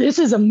 this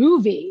is a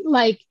movie.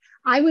 Like,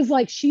 I was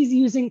like, she's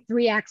using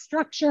 3-act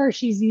structure.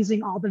 She's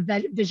using all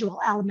the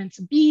visual elements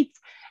of beats.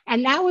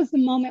 And that was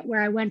the moment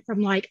where I went from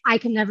like, I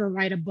can never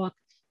write a book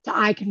to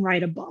I can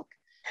write a book.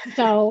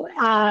 So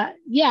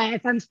yeah,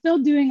 if I'm still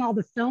doing all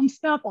the film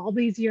stuff all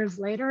these years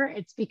later,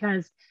 it's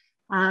because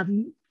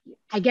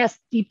I guess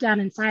deep down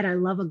inside, I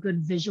love a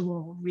good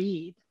visual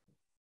read.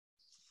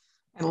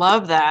 I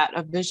love that,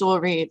 a visual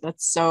read.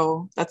 That's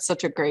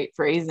such a great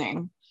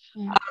phrasing.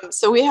 Yeah.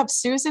 So we have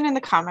Susan in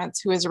the comments,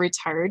 who is a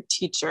retired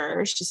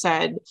teacher. She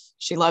said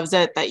she loves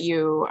it that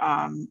you,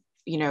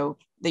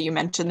 that you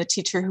mentioned the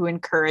teacher who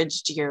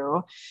encouraged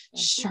you.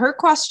 Her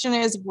question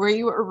is, were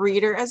you a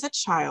reader as a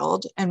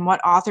child, and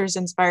what authors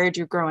inspired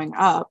you growing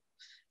up?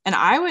 And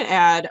I would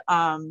add,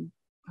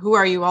 who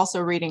are you also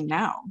reading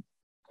now?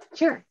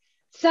 Sure.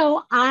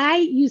 So I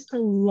used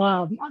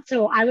to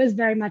so I was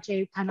very much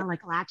a kind of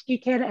like latchkey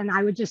kid, and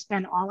I would just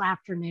spend all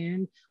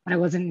afternoon when I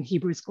wasn't in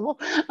Hebrew school,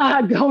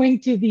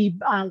 going to the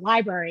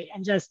library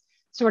and just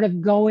sort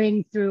of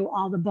going through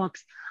all the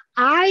books.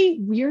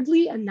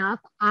 Weirdly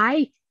enough,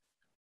 I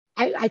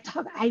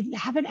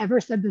haven't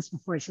ever said this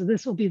before, so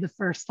this will be the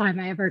first time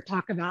I ever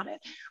talk about it,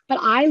 but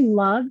I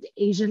loved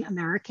Asian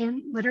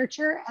American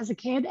literature as a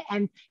kid,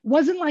 and it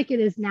wasn't like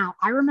it is now.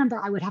 I remember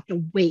I would have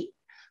to wait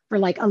for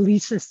like a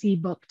Lisa C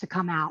book to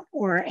come out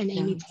or an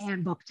Amy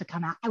Tan book to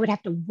come out. I would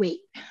have to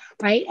wait,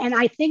 right? And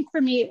I think for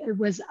me, it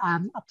was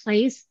a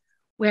place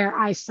where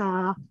I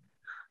saw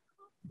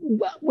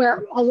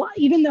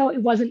even though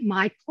it wasn't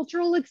my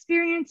cultural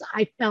experience,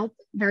 I felt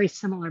very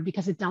similar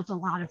because it dealt a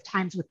lot of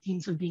times with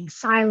themes of being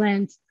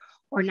silent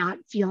or not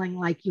feeling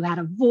like you had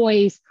a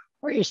voice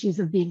or issues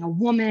of being a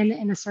woman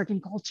in a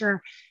certain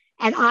culture.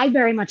 And I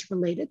very much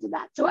related to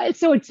that. So it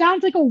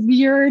sounds like a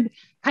weird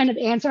kind of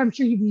answer. I'm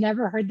sure you've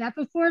never heard that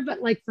before,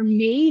 but like for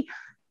me,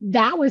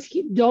 that was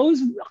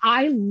those to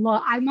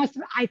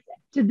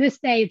this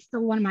day, it's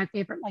still one of my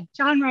favorite like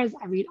genres.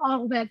 I read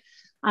all of it.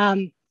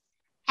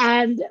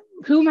 And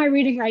who am I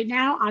reading right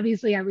now?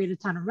 Obviously, I read a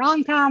ton of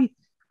rom-com.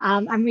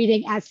 I'm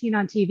reading As Seen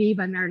on TV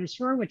by Meredith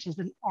Shore, which is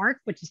an arc,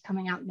 which is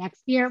coming out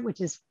next year,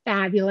 which is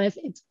fabulous.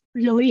 It's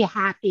really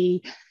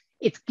happy.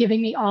 It's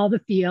giving me all the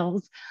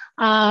feels.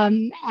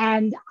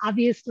 And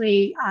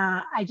obviously,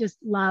 I just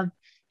love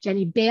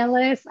Jenny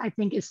Bayless. I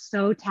think is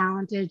so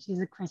talented. She's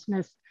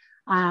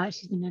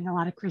she's been in a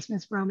lot of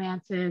Christmas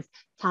romances.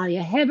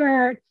 Talia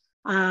Hibbert,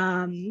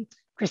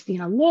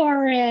 Christina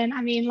Lauren.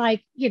 I mean,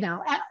 like,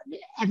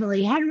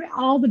 Emily Henry,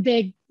 all the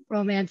big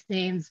romance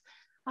names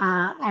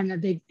I'm a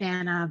big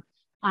fan of.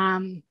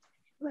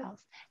 Who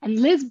else? And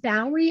Liz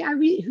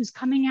Bowery, who's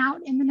coming out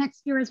in the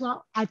next year as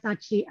well. I thought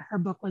her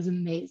book was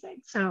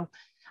amazing. So,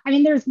 I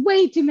mean, there's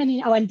way too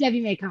many. Oh, and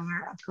Debbie May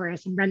Comer, of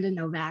course, and Brenda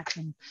Novak.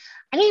 And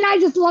I mean, I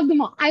just love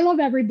them all. I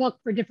love every book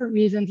for different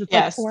reasons. It's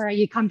like Cora,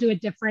 you come to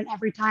it different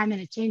every time, and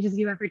it changes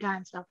you every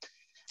time. So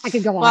I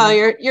could go on. Well,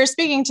 you're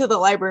speaking to the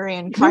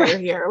librarian choir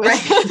here.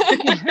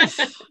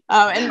 And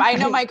I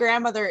know my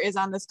grandmother is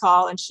on this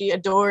call, and she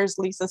adores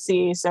Lisa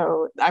C.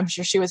 So I'm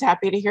sure she was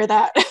happy to hear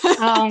that.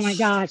 Oh my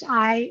gosh,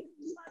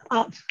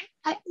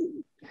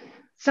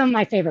 some of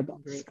my favorite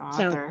books. Great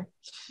author.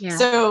 So, yeah.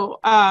 So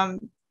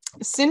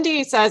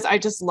Cindy says, I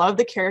just love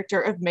the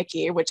character of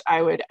Mickey, which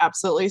I would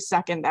absolutely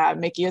second that.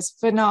 Mickey is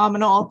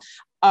phenomenal.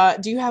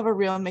 Do you have a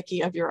real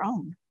Mickey of your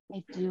own?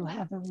 I do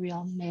have a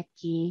real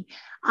Mickey.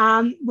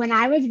 When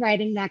I was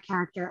writing that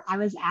character, I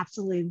was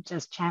absolutely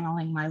just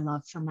channeling my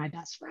love for my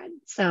best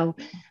friend. So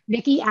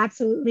Mickey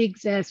absolutely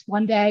exists.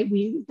 One day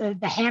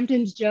the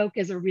Hamptons joke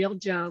is a real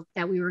joke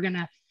that we were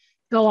gonna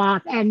go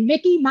off, and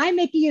my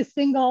Mickey is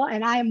single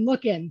and I am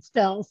looking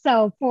still.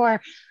 So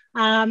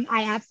I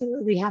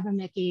absolutely have a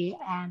Mickey,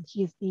 and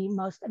he's the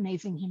most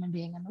amazing human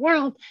being in the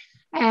world.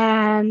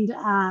 And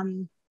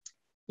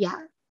yeah.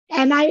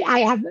 And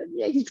I have,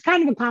 it's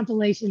kind of a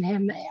compilation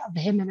of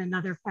him and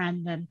another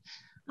friend.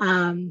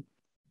 And,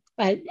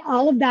 but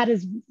all of that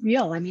is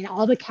real. I mean,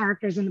 all the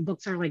characters in the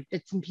books are like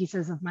bits and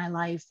pieces of my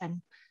life,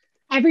 and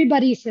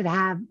everybody should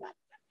have,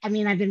 I've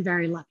been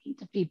very lucky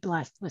to be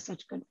blessed with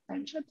such good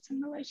friendships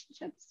and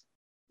relationships.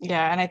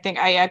 Yeah. And I think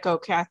I echo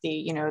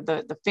Kathy,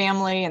 the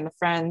family and the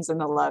friends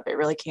and the love, it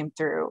really came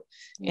through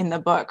in the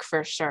book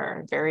for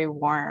sure. Very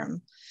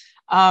warm.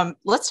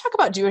 Let's talk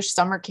about Jewish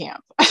summer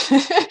camp.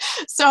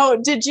 So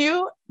did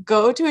you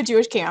go to a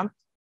Jewish camp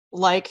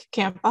like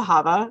Camp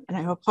Ahava? And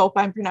I hope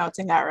I'm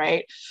pronouncing that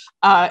right.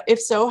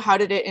 If so, how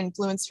did it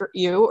influence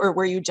you, or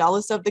were you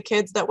jealous of the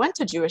kids that went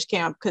to Jewish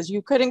camp because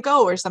you couldn't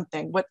go or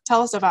something?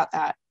 Tell us about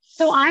that.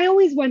 So I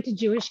always went to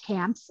Jewish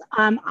camps.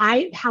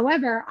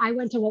 However, I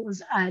went to what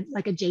was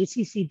like a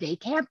JCC day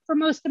camp for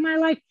most of my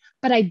life,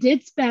 but I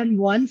did spend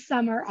one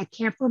summer at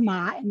Camp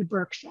Ramah in the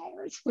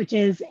Berkshires, which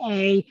is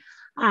a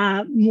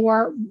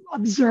more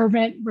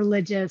observant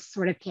religious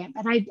sort of camp.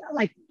 And I,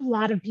 like a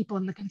lot of people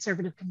in the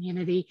conservative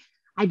community,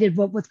 I did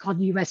what was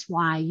called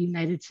USY,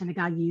 United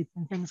Synagogue Youth,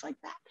 and things like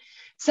that.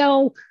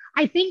 So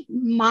I think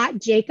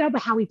Jacob,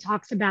 how he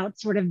talks about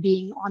sort of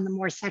being on the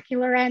more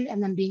secular end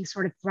and then being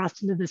sort of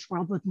thrust into this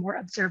world with more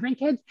observant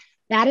kids,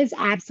 that is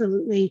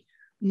absolutely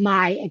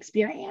my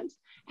experience.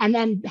 And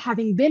then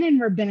having been in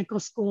rabbinical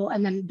school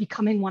and then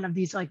becoming one of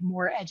these like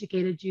more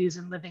educated Jews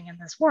and living in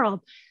this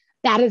world,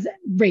 that is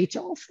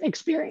Rachel's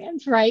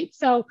experience, right?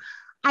 So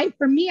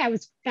for me, I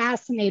was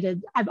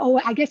fascinated.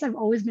 I guess I've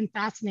always been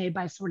fascinated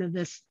by sort of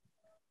this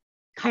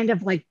kind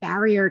of like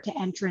barrier to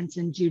entrance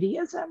in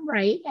Judaism,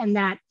 right? And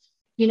that,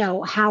 you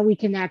know, how we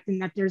connect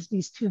and that there's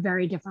these two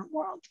very different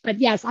worlds. But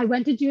yes, I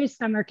went to Jewish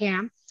summer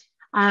camp,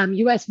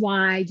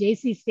 USY,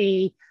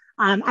 JCC.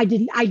 I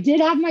did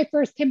have my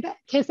first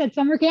kiss at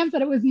summer camp,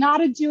 but it was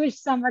not a Jewish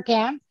summer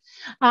camp.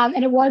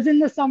 And it was in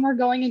the summer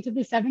going into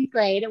the 7th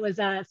grade. It was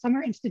a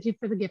Summer Institute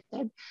for the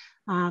Gifted.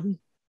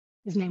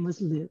 His name was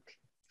Luke.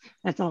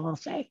 That's all I'll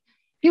say.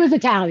 He was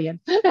Italian.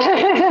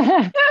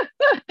 I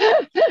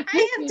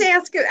have to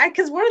ask you,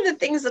 because one of the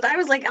things that I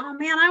was like, oh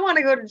man, I want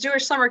to go to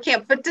Jewish summer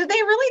camp, but did they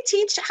really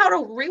teach how to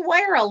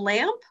rewire a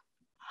lamp?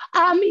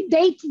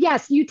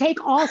 Yes, you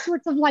take all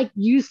sorts of like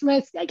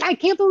useless, like, I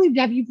can't believe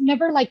that you've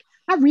never like,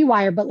 not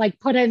rewire, but like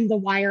put in the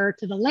wire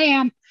to the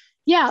lamp.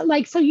 Yeah,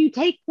 like, so you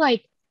take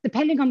like,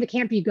 depending on the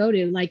camp you go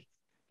to, like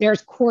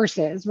there's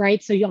courses,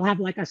 right? So you'll have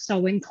like a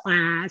sewing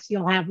class,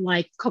 you'll have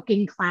like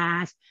cooking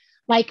class.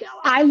 Like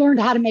I learned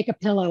how to make a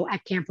pillow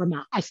at Camp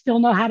Ramah. I still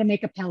know how to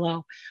make a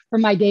pillow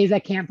from my days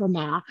at Camp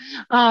Ramah.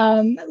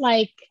 And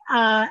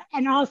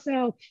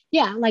also,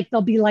 yeah, like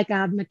there'll be like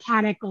a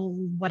mechanical,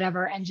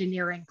 whatever,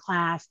 engineering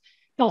class.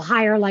 They'll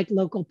hire like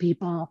local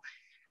people.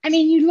 I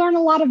mean, you learn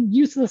a lot of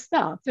useless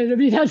stuff. So, I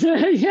mean,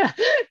 yeah,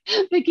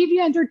 they keep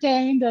you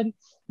entertained, and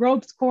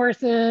ropes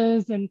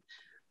courses and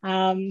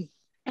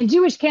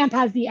Jewish camp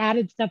has the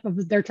added stuff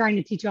of they're trying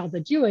to teach you all the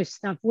Jewish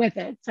stuff with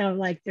it. So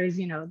like there's,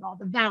 you know, all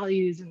the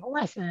values and the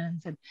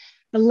lessons and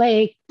the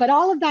lake, but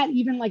all of that,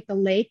 even like the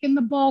lake in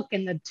the book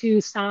and the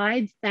two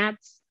sides, that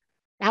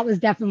was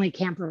definitely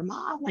Camp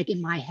Ramah, like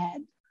in my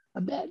head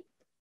a bit.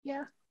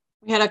 Yeah.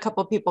 We had a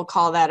couple people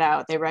call that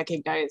out. They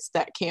recognized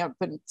that camp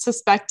and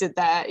suspected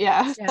that.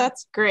 Yeah.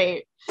 That's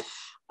great.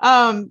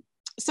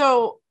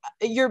 So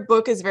your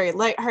book is very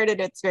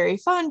lighthearted. It's very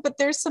fun, but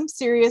there's some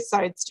serious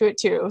sides to it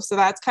too. So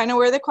that's kind of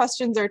where the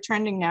questions are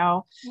trending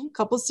now. A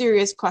couple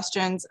serious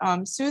questions.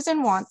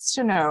 Susan wants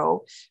to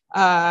know,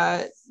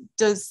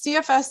 does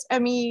CFS,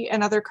 ME,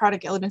 and other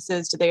chronic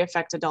illnesses, do they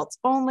affect adults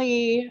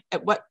only?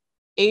 At what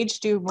age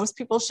do most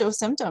people show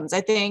symptoms?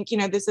 I think, you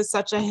know, this is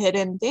such a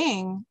hidden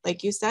thing.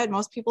 Like you said,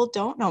 most people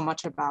don't know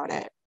much about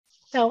it.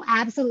 So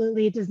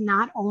absolutely, it does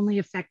not only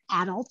affect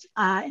adults.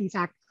 In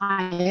fact,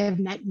 I have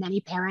met many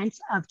parents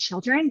of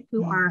children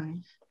who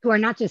are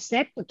not just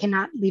sick, but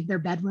cannot leave their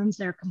bedrooms.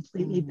 They're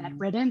completely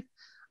bedridden.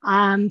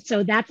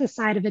 So that's a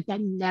side of it that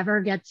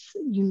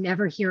you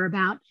never hear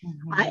about.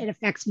 It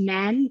affects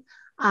men.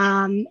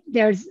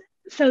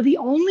 So the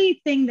only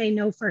thing they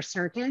know for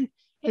certain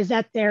is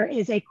that there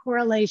is a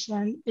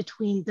correlation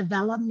between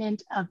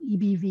development of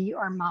EBV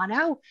or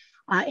mono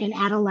in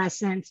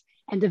adolescence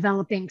and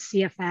developing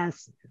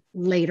CFS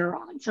later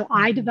on. So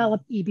I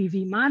developed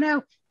EBV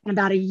mono, and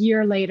about a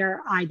year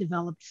later, I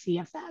developed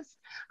CFS,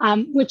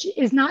 which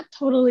is not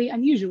totally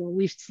unusual.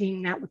 We've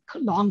seen that with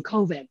long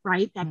COVID,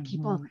 right? That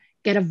people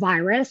get a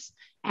virus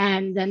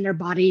and then their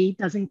body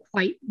doesn't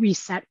quite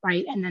reset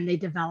right, and then they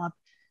develop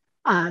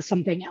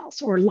something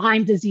else, or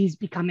Lyme disease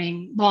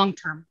becoming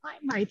long-term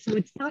Lyme, right? So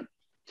it's not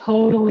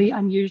totally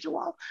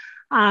unusual.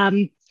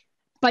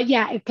 But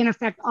yeah, it can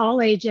affect all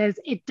ages.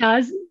 It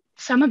does.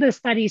 Some of the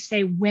studies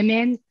say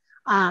women,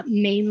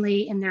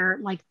 mainly in their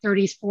like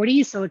 30s,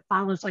 40s. So it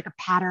follows like a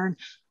pattern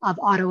of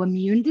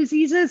autoimmune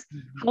diseases.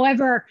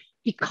 However,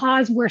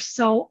 because we're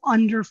so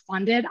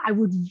underfunded, I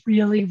would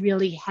really,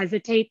 really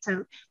hesitate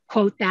to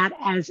quote that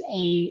as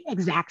a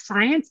exact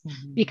science,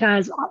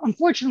 because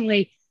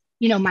unfortunately,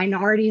 you know,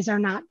 minorities are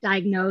not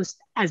diagnosed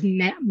as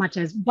much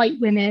as white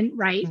women,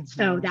 right?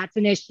 So that's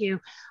an issue.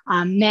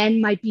 Men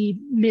might be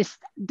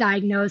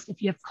misdiagnosed.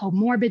 If you have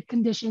comorbid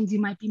conditions, you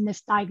might be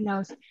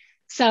misdiagnosed.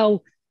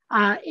 So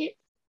I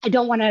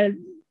don't want to,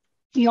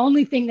 the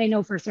only thing they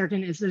know for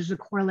certain is there's a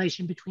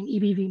correlation between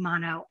EBV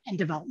mono and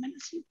development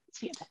of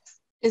CFS.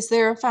 Is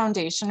there a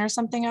foundation or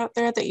something out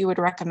there that you would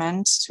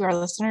recommend to our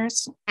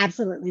listeners?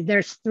 Absolutely.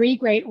 There's 3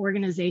 great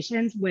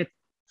organizations with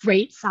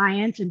great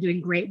science and doing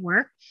great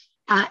work.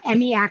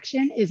 ME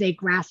Action is a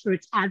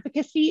grassroots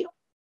advocacy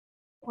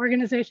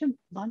organization.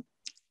 Hold on.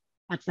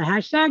 That's the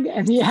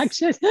hashtag, ME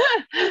Action.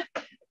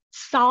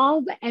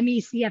 Solve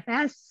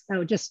MECFS,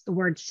 so just the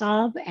word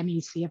solve,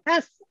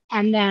 MECFS.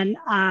 And then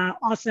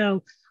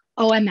also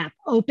OMF,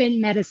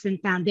 Open Medicine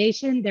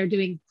Foundation. They're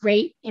doing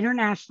great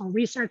international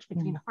research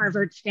between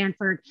Harvard,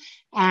 Stanford,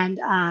 and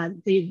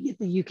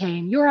the UK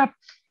and Europe,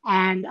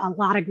 and a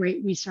lot of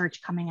great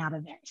research coming out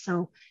of there.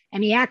 So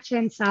ME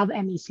Action, Solve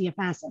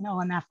MECFS, and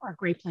OMF are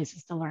great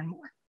places to learn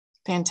more.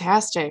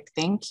 Fantastic.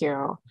 Thank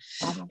you.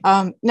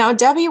 Now,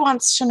 Debbie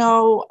wants to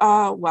know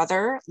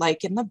whether,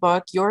 like in the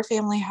book, your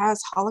family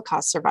has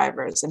Holocaust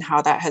survivors and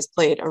how that has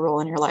played a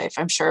role in your life.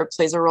 I'm sure it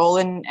plays a role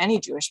in any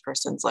Jewish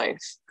person's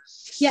life.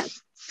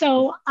 Yes.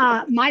 So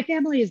my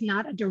family is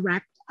not a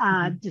direct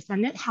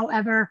descendant.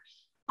 However,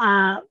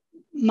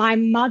 my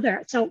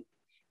mother, so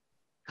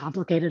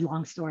complicated,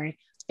 long story.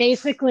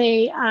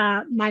 Basically,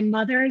 my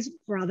mother's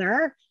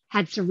brother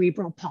had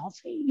cerebral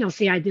palsy. You'll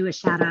see I do a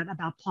shout out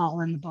about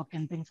Paul in the book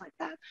and things like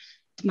that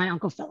to my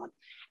Uncle Philip.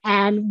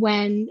 And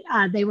when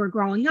they were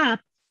growing up,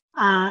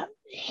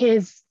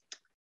 his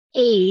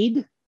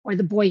aide, or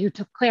the boy who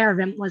took care of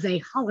him, was a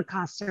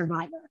Holocaust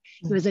survivor.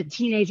 He was a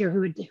teenager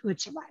who had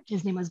survived.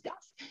 His name was Gus.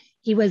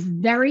 He was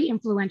very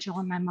influential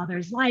in my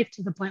mother's life,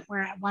 to the point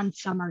where at one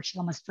summer she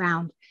almost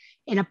drowned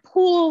in a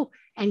pool,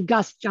 and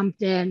Gus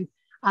jumped in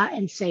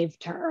and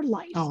saved her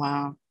life. Oh,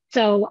 wow.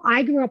 So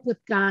I grew up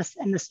with Gus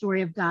and the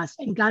story of Gus,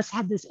 and Gus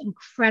had this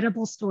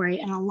incredible story,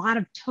 and a lot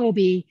of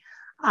Toby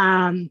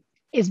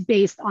is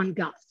based on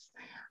Gus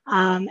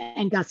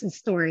and Gus's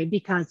story,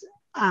 because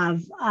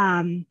of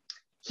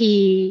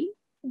he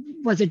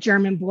was a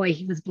German boy.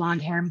 He was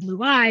blonde hair and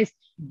blue eyes.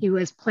 He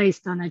was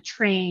placed on a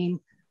train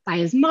by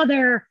his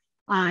mother.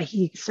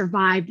 He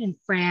survived in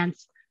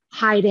France,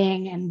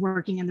 hiding and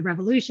working in the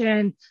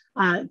revolution,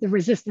 the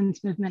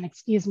resistance movement,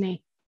 excuse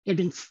me. He had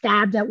been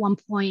stabbed at one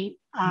point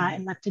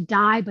and left to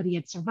die, but he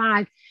had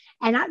survived.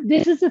 And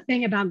this is the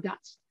thing about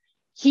Gus.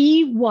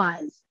 He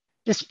was,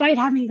 despite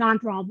having gone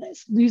through all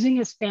this, losing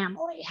his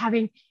family,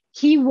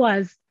 he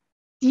was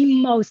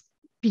the most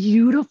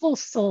beautiful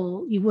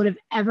soul you would have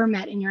ever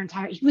met in your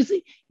entire, he was,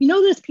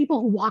 those people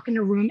who walk in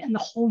a room and the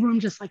whole room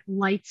just like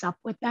lights up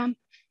with them.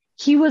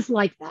 He was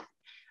like that,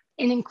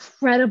 an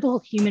incredible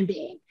human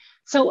being.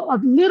 So a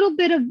little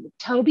bit of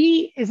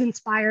Toby is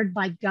inspired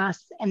by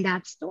Gus and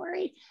that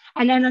story.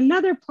 And then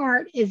another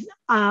part is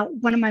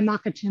one of my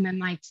Makatum in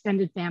my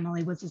extended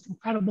family was this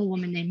incredible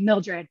woman named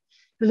Mildred,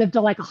 who lived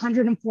to like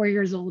 104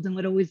 years old and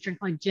would always drink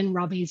like gin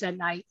rummies at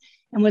night,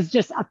 and was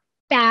just a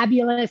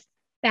fabulous,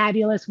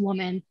 fabulous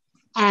woman.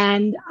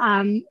 And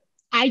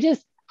I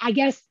guess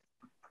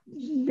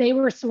they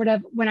were sort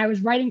of, when I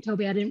was writing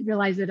Toby, I didn't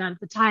realize it at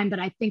the time, but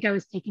I think I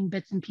was taking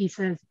bits and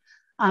pieces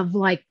of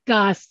like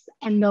Gus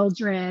and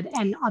Mildred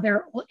and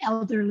other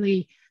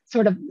elderly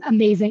sort of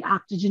amazing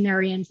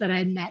octogenarians that I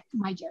had met in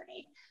my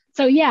journey.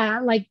 So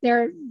yeah, like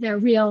they're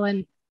real.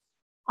 And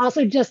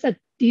also just that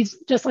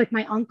just like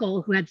my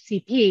uncle who had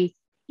CP,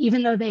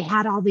 even though they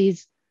had all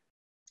these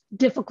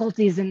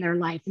difficulties in their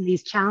life and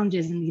these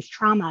challenges and these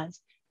traumas,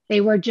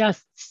 they were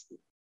just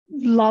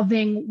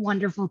loving,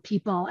 wonderful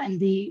people. And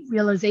the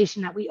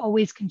realization that we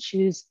always can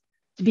choose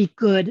to be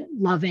good,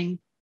 loving,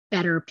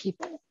 better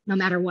people, no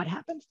matter what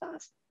happens to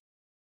us.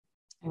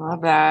 I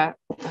love that.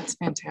 That's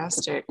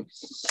fantastic.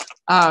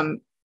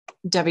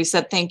 Debbie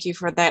said, thank you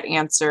for that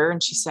answer.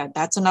 And she said,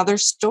 that's another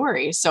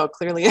story. So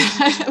clearly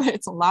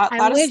it's a lot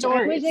of stories.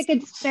 I wish I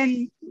could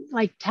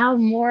tell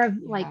more of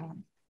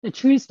the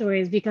true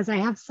stories, because I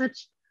have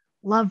such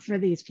love for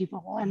these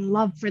people and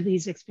love for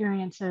these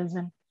experiences.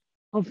 And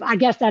I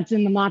guess that's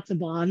in the Matzah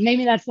Ball. And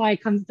maybe that's why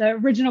it comes the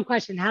original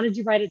question, how did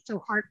you write it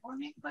so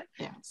heartwarming? But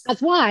yes,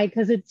 that's why,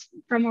 because it's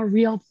from a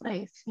real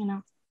place,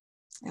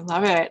 I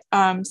love it.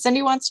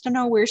 Cindy wants to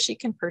know where she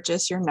can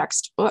purchase your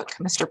next book,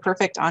 Mr.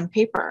 Perfect on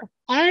Paper.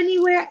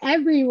 Anywhere,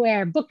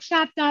 everywhere.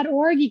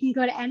 Bookshop.org. You can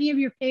go to any of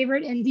your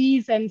favorite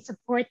indies and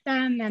support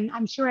them. And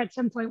I'm sure at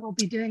some point we'll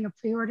be doing a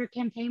pre-order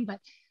campaign. But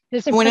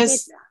when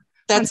is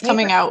that's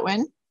coming out?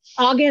 When?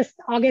 August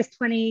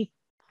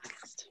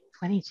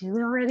 2022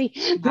 already.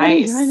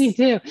 Nice.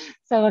 2022.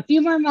 So a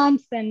few more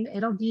months and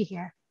it'll be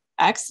here.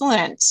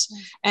 Excellent.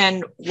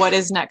 And what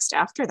is next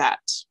after that?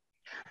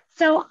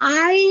 So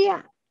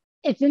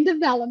it's in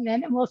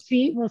development, and we'll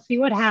see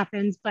what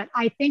happens. But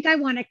I think I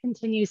want to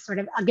continue sort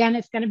of, again,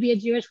 it's going to be a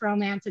Jewish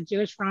romance, a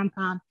Jewish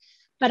rom-com.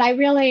 But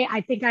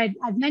I think I've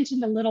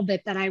mentioned a little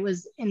bit that I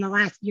was in the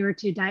last year or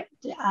two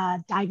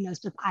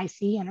diagnosed with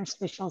IC,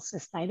 interstitial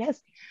cystitis.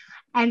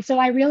 And so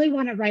I really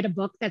want to write a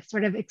book that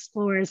sort of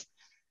explores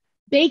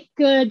baked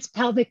goods,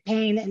 pelvic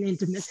pain, and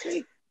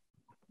intimacy.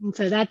 And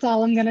so that's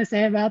all I'm going to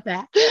say about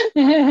that.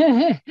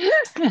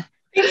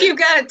 I think you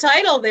got a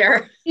title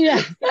there.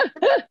 Yeah.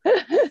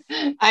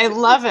 I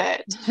love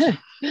it.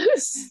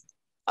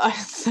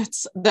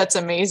 That's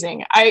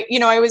amazing.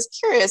 I was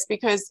curious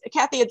because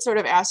Kathy had sort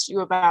of asked you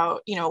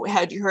about,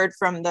 had you heard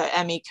from the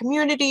ME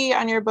community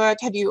on your book?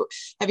 Have you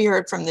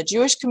heard from the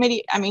Jewish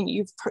community? I mean,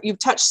 you've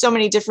touched so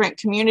many different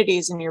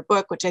communities in your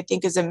book, which I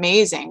think is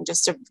amazing,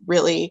 just to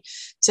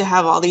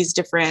have all these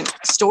different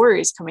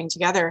stories coming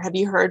together. Have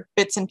you heard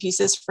bits and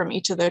pieces from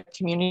each of the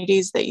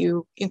communities that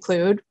you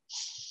include?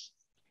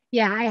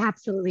 Yeah, I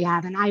absolutely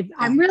have. And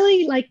I'm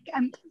really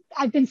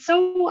I've been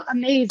so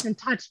amazed and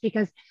touched,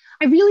 because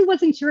I really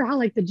wasn't sure how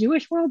the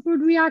Jewish world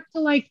would react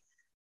to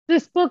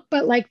this book,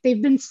 but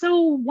they've been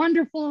so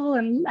wonderful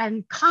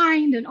and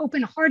kind and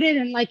open-hearted.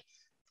 And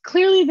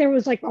clearly there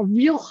was a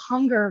real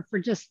hunger for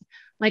just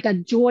a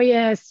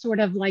joyous sort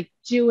of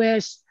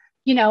Jewish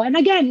you know, and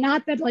again,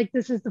 not that like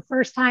this is the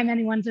first time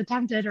anyone's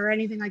attempted or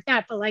anything like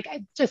that, but like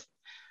just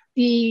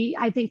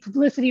I think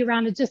publicity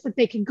around it, just that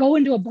they can go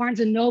into a Barnes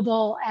and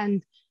Noble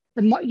and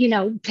you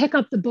know, pick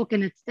up the book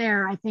and it's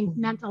there, I think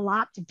meant a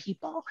lot to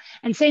people.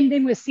 And same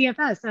thing with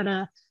CFS, that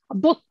a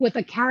book with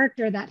a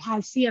character that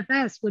has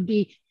CFS would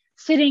be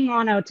sitting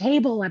on a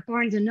table at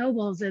Barnes and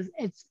Nobles.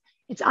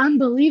 It's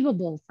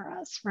unbelievable for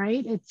us,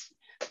 right? It's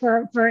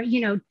for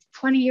you know,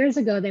 20 years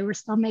ago, they were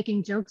still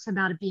making jokes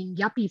about it being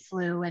yuppie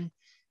flu and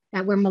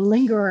that we're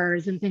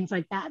malingerers and things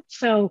like that.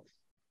 So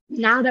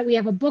now that we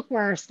have a book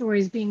where our story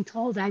is being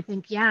told, I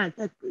think, yeah,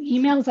 the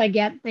emails I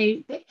get,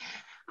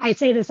 I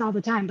say this all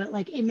the time, but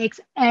like it makes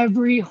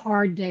every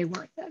hard day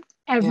worth it.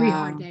 Every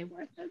hard day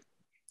worth it.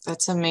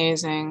 That's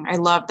amazing. I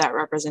love that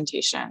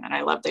representation. And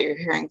I love that you're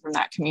hearing from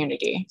that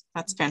community.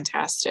 That's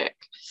fantastic.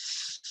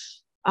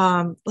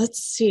 Let's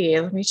see,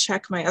 let me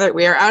check we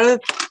are out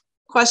of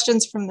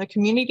questions from the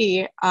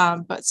community.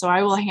 But so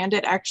I will hand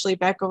it actually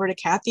back over to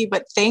Kathy,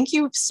 but thank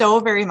you so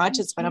very much.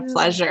 It's been a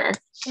pleasure.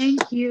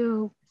 Thank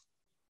you.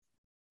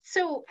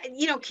 So,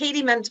 you know,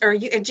 Katie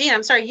Jean,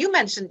 I'm sorry, you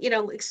mentioned, you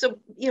know, so,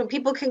 you know,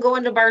 people can go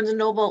into Barnes and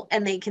Noble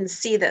and they can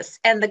see this.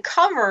 And the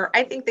cover,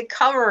 I think the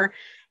cover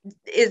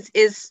is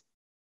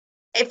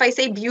if I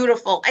say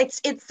beautiful,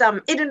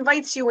 it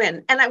invites you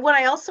in. And what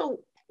I also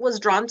was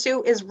drawn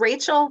to is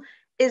Rachel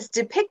is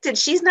depicted.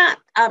 She's not,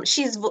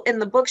 she's in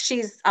the book,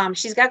 she's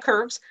got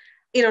curves,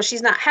 you know,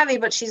 she's not heavy,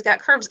 but she's got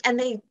curves. And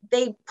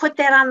they put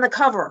that on the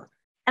cover.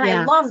 And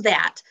I love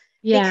that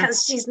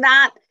because she's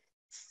not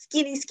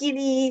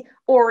skinny,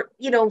 or,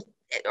 you know,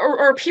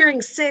 or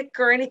appearing sick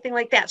or anything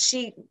like that.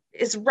 She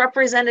is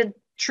represented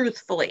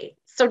truthfully.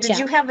 So did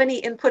you have any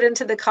input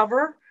into the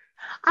cover?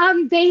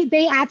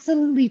 They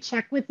absolutely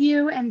check with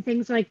you and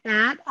things like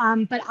that.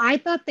 But I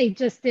thought they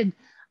just did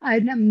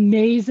an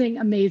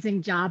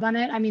amazing job on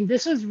it. I mean,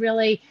 this was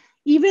really,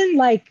 even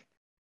like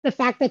the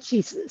fact that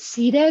she's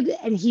seated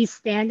and he's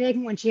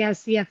standing when she has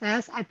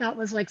CFS, I thought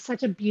was like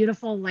such a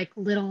beautiful, like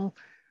little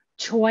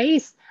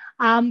choice.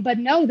 But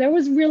no,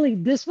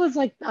 this was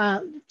like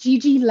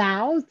Gigi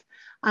Lau,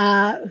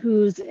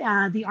 who's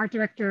the art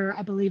director,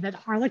 I believe, at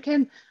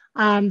Harlequin.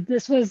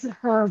 This was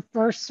her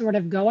first sort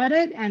of go at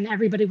it, and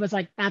everybody was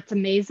like, "That's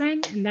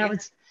amazing!" And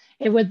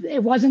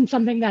it wasn't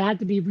something that had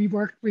to be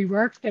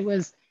reworked. It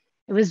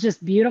was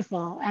just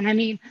beautiful. And I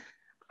mean,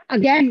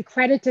 again,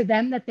 credit to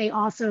them that they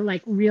also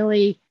like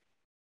really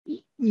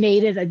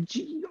made it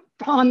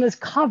on this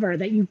cover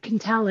that you can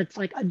tell it's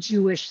like a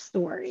Jewish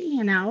story.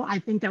 You know, I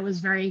think that was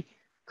very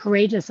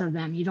courageous of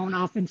them. You don't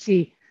often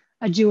see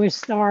a Jewish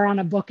star on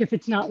a book if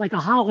it's not like a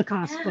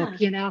Holocaust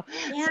book, you know.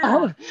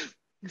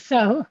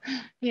 So,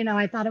 you know,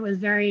 I thought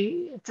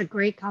it's a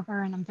great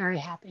cover and I'm very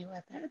happy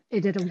with it. They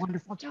did a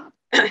wonderful job.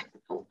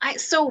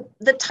 So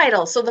the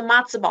title, so the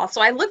Matzah Ball.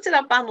 So I looked it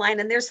up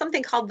online and there's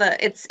something called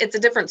it's a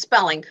different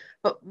spelling,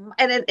 but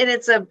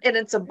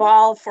it's a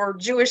ball for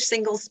Jewish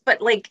singles,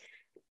 but like,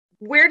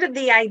 where did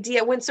the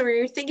idea, so when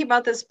you're thinking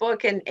about this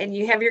book and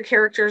you have your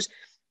characters,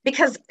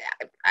 because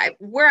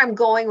where I'm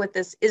going with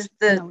this is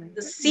the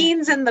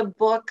scenes in the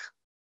book,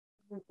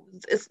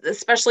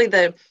 especially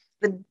the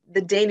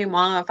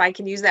denouement, if I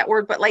can use that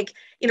word, but like,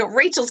 you know,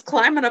 Rachel's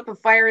climbing up a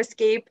fire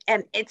escape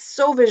and it's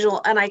so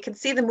visual and I can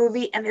see the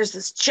movie and there's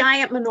this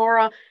giant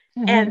menorah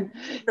and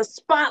the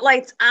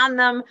spotlights on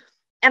them.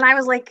 And I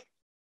was like,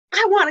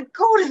 I want to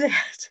go to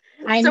that.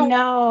 I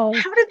know.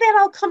 How did that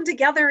all come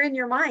together in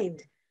your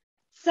mind?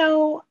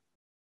 So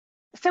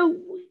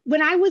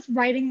when I was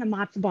writing the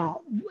Matzah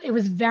Ball, it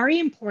was very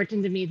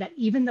important to me that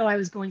even though I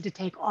was going to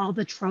take all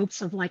the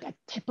tropes of like a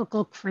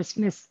typical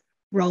Christmas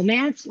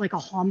romance, like a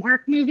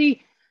Hallmark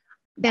movie,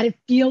 that it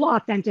feel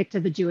authentic to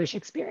the Jewish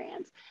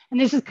experience. And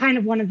this is kind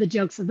of one of the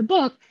jokes of the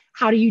book.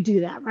 How do you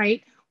do that,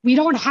 right? We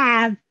don't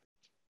have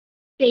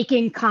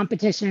baking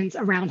competitions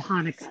around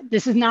Hanukkah.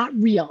 This is not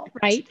real,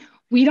 right?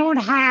 We don't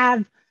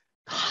have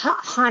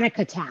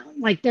Hanukkah town.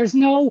 Like there's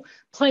no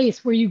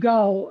place where you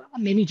go,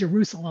 maybe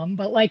Jerusalem,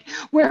 but like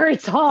where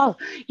it's all,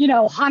 you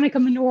know, Hanukkah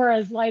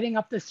menorahs lighting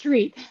up the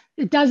street.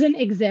 It doesn't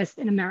exist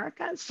in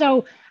America.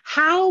 So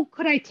how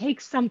could I take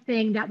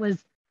something that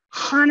was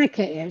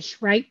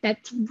Hanukkah-ish, right?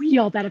 That's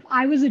real, that if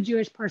I was a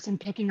Jewish person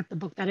picking up the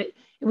book, that it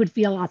would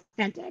feel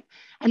authentic.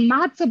 And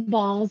matzah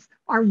balls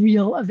are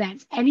real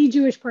events. Any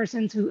Jewish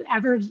persons who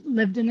ever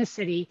lived in a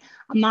city,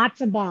 a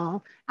matzah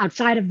ball,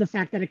 outside of the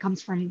fact that it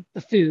comes from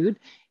the food,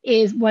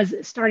 was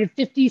started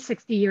 50,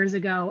 60 years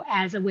ago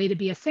as a way to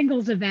be a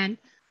singles event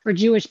for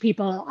Jewish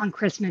people on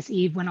Christmas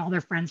Eve when all their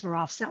friends were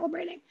off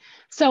celebrating.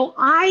 So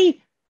I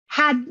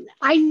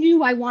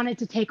knew I wanted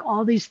to take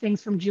all these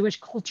things from Jewish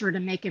culture to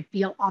make it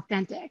feel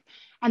authentic.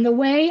 And the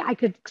way I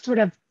could sort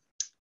of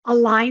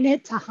align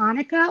it to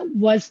Hanukkah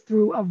was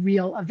through a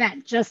real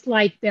event, just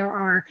like there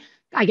are,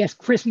 I guess,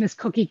 Christmas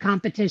cookie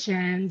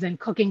competitions and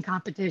cooking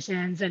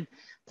competitions and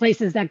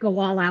places that go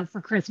all out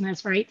for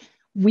Christmas, right?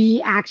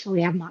 We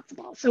actually have matzah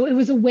balls. So it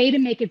was a way to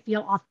make it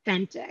feel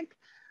authentic.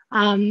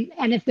 And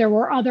if there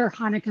were other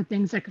Hanukkah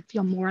things that could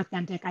feel more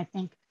authentic, I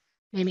think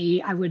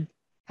maybe I would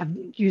have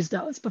used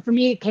those. But for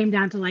me, it came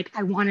down to like,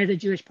 I wanted a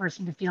Jewish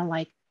person to feel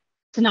like,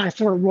 to not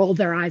sort of roll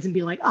their eyes and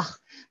be like, oh,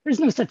 there's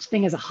no such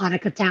thing as a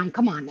Hanukkah town.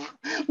 Come on now.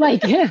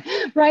 Like,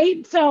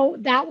 right. So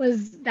that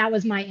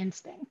was my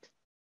instinct.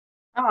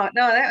 Oh,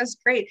 no, that was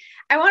great.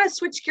 I want to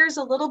switch gears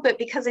a little bit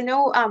because I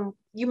know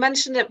you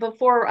mentioned it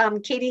before.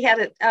 Katie had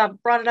it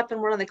brought it up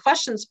in one of the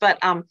questions, but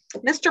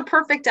Mr.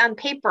 Perfect on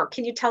Paper.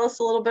 Can you tell us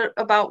a little bit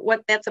about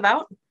what that's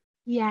about?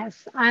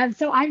 Yes.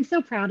 So I'm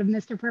so proud of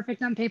Mr.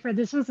 Perfect on Paper.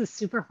 This was a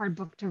super hard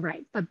book to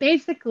write, but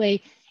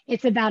basically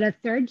it's about a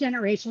third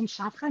generation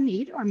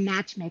shadchanit or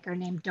matchmaker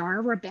named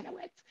Dara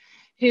Rabinowitz,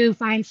 who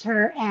finds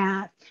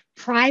her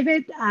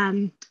private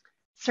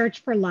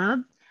search for love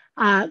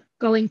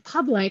going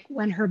public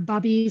when her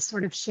bubby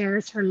sort of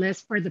shares her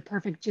list for the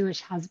perfect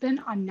Jewish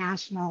husband on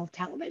national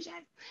television.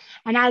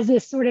 And as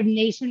this sort of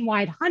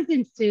nationwide hunt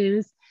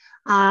ensues,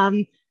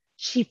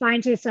 she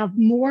finds herself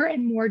more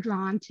and more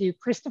drawn to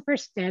Christopher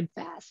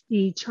Steadfast,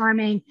 the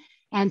charming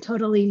and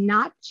totally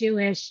not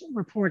Jewish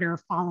reporter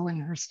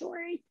following her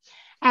story.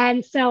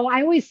 And so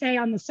I always say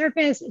on the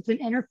surface, it's an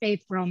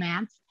interfaith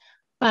romance,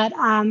 but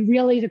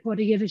really to quote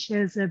a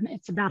Yiddishism,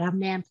 it's about how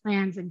man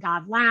plans and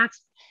God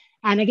laughs.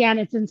 And again,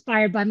 it's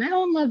inspired by my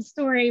own love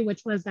story,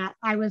 which was that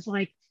I was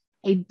like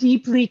a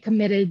deeply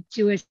committed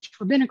Jewish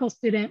rabbinical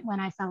student when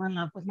I fell in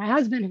love with my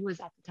husband, who was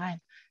at the time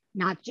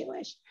not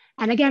Jewish.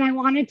 And again, I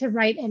wanted to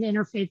write an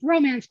interfaith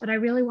romance, but I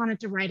really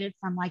wanted to write it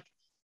from like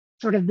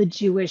sort of the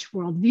Jewish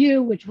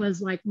worldview, which was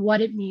like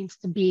what it means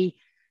to be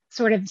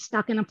sort of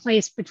stuck in a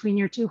place between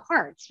your two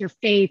hearts, your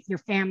faith, your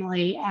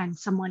family, and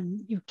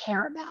someone you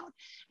care about,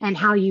 and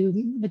how you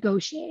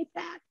negotiate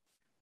that.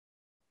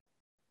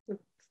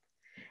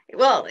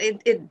 Well,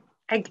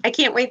 I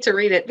can't wait to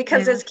read it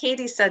because as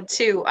Katie said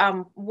too,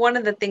 one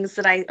of the things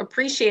that I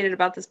appreciated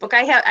about this book,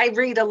 I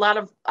read a lot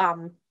of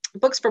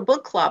books for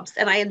book clubs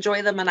and I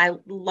enjoy them and I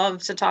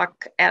love to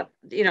talk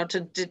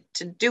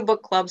to do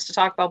book clubs, to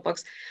talk about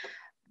books.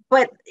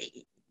 But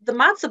the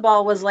Matzah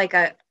Ball was like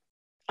a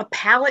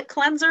palate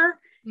cleanser.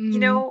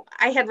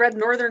 I had read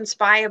Northern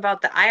Spy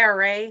about the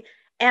IRA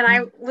and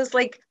I was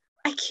like,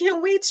 I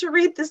can't wait to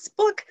read this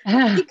book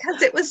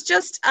because it was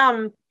just,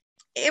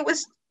 it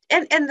was,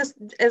 and this,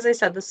 as I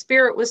said, the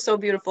spirit was so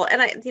beautiful.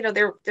 And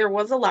there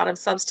was a lot of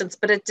substance,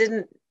 but it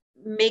didn't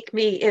make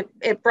me,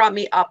 it brought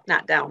me up,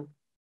 not down.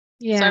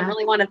 Yeah. So I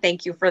really want to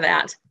thank you for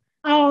that.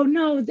 Oh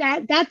no,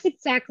 that's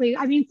exactly,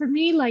 I mean, for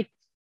me, like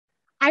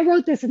I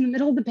wrote this in the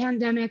middle of the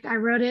pandemic. I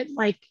wrote it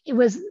like it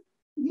was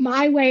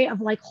my way of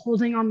like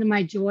holding on to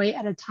my joy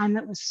at a time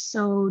that was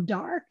so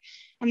dark.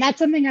 And that's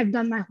something I've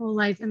done my whole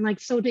life. And like,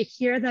 so to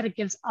hear that it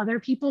gives other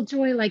people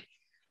joy, like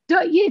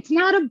it's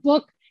not a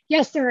book.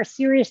 Yes, there are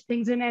serious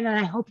things in it. And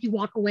I hope you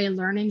walk away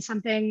learning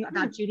something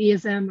about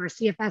Judaism or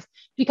CFS,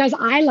 because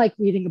I like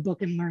reading a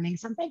book and learning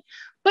something,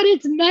 but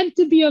it's meant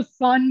to be a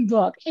fun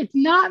book. It's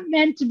not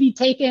meant to be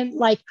taken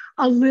like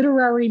a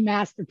literary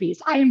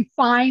masterpiece. I am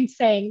fine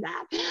saying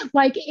that.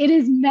 Like it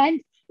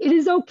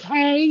is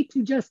okay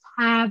to just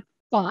have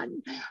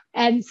fun.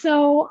 And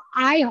so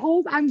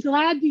I'm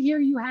glad to hear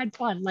you had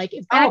fun. Like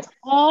if that's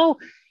all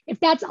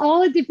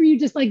it did for you,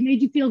 just like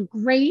made you feel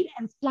great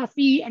and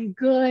fluffy and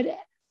good,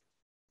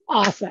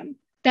 awesome.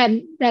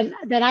 Then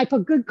I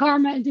put good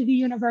karma into the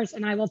universe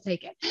and I will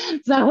take it.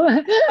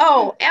 So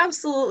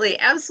absolutely.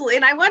 Absolutely.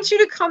 And I want you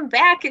to come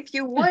back if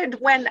you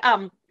would when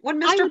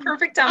Mr.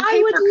 Perfect on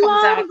Paper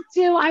comes out.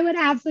 I would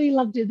absolutely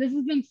love to. This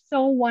has been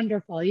so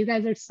wonderful. You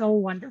guys are so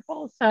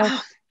wonderful. So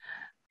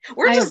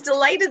we're just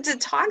delighted to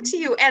talk to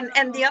you.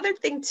 And the other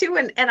thing too,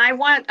 and I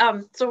want,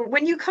 so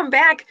when you come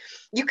back,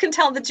 you can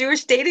tell the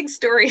Jewish dating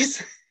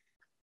stories.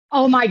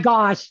 Oh my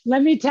gosh,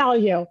 let me tell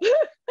you.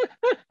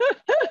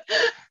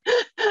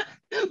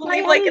 We'll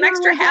leave like an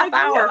extra half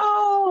hour.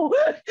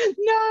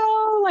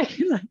 No, like,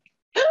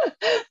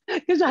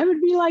 because I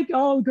would be like,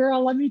 oh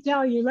girl, let me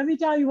tell you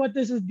what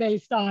this is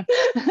based on.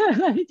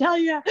 Let me tell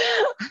you.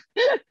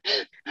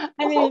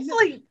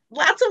 Hopefully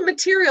lots of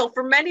material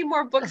for many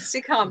more books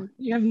to come.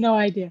 You have no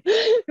idea.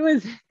 It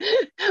was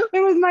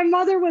my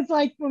mother was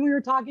like, when we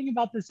were talking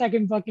about the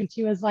second book, and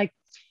she was like,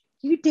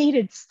 you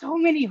dated so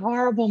many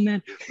horrible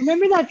men.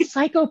 Remember that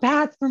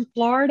psychopath from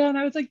Florida? And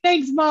I was like,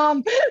 thanks,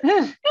 Mom.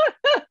 I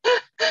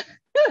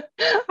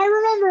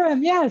remember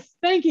him. Yes.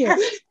 Thank you.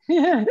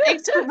 Yes.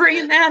 Thanks for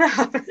bringing that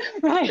up.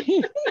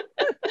 Right.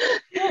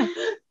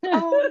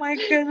 Oh my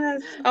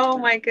goodness. Oh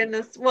my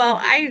goodness. Well,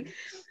 I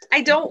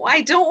don't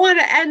want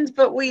to end,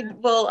 but we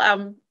will,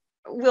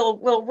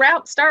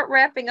 we'll start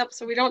wrapping up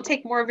so we don't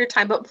take more of your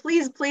time, but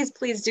please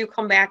do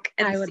come back.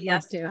 And I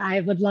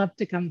would love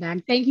to come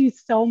back. Thank you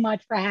so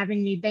much for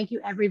having me. Thank you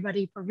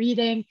everybody for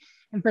reading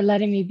and for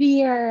letting me be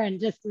here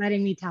and just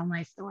letting me tell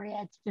my story.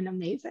 It's been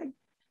amazing.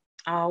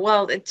 Oh,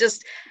 well, it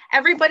just,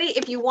 everybody,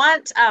 if you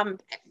want,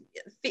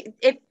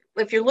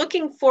 if you're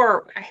looking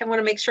for, I want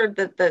to make sure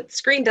that the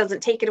screen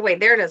doesn't take it away.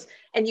 There it is.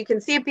 And you can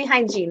see it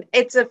behind Jean.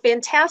 It's a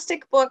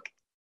fantastic book.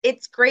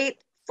 It's great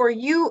for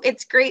you.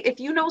 It's great if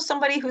you know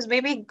somebody who's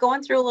maybe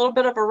going through a little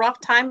bit of a rough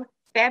time.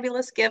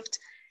 Fabulous gift.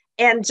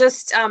 And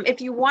just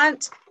if you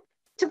want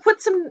to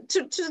put some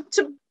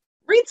to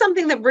read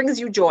something that brings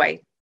you joy.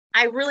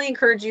 I really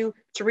encourage you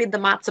to read the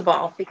Matzah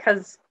Ball,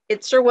 because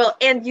it sure will.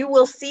 And you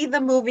will see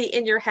the movie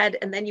in your head,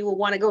 and then you will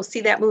want to go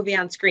see that movie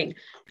on screen.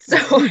 So,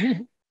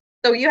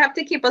 so you have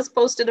to keep us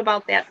posted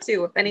about that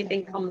too, if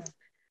anything comes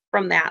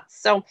from that.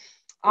 So,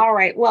 all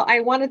right. Well, I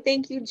want to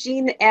thank you,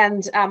 Jean,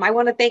 and I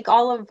want to thank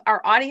all of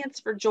our audience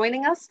for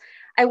joining us.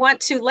 I want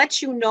to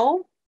let you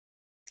know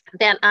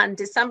that on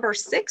December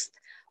 6th,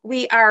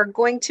 we are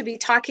going to be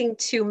talking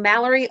to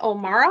Mallory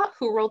O'Mara,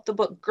 who wrote the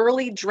book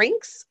Girly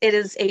Drinks. It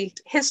is a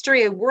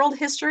world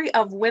history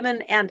of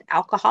women and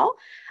alcohol.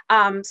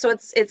 So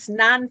it's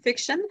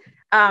nonfiction.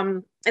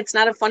 It's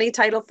not a funny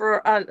title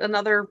for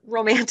another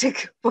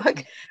romantic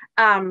book.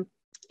 So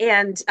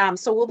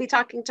we'll be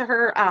talking to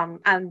her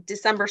on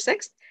December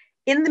 6th.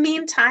 In the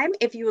meantime,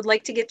 if you would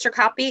like to get your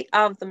copy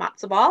of the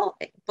Matzah Ball,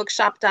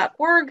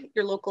 bookshop.org,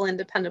 your local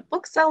independent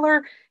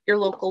bookseller, your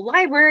local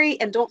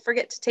library, and don't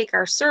forget to take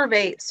our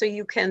survey so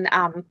you can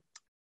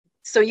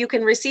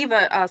receive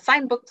a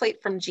signed book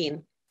plate from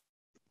Jean.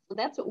 So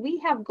that's what we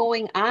have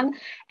going on.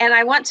 And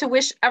I want to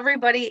wish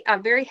everybody a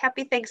very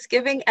happy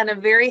Thanksgiving and a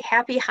very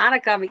happy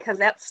Hanukkah, because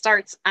that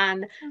starts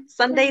on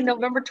Sunday,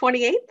 November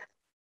 28th.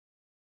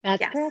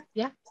 That's correct.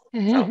 Yeah.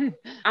 So,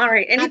 all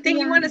right. Anything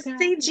you want to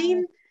say,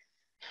 Jean?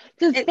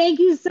 Just thank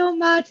you so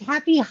much.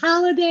 Happy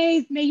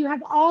holidays. May you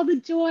have all the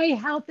joy,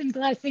 health, and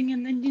blessing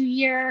in the new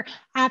year.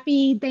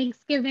 Happy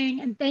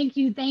Thanksgiving. And thank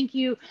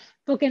you,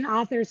 Book and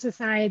Author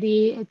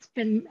Society. It's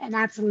been an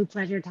absolute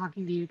pleasure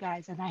talking to you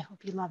guys. And I hope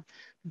you love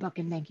the book.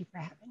 And thank you for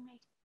having me.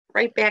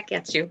 Right back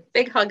at you.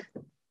 Big hug.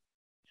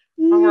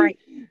 All right.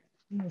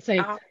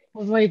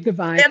 We'll wave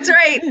goodbye. That's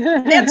right.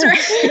 That's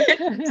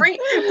right. bring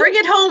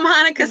it home,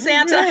 Hanukkah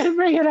Santa.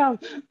 Bring it home.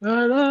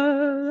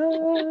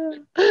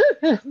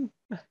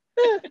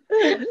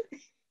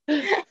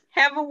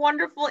 Have a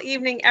wonderful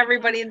evening,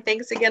 everybody, and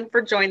thanks again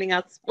for joining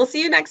us. We'll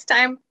see you next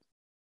time.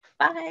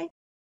 Bye.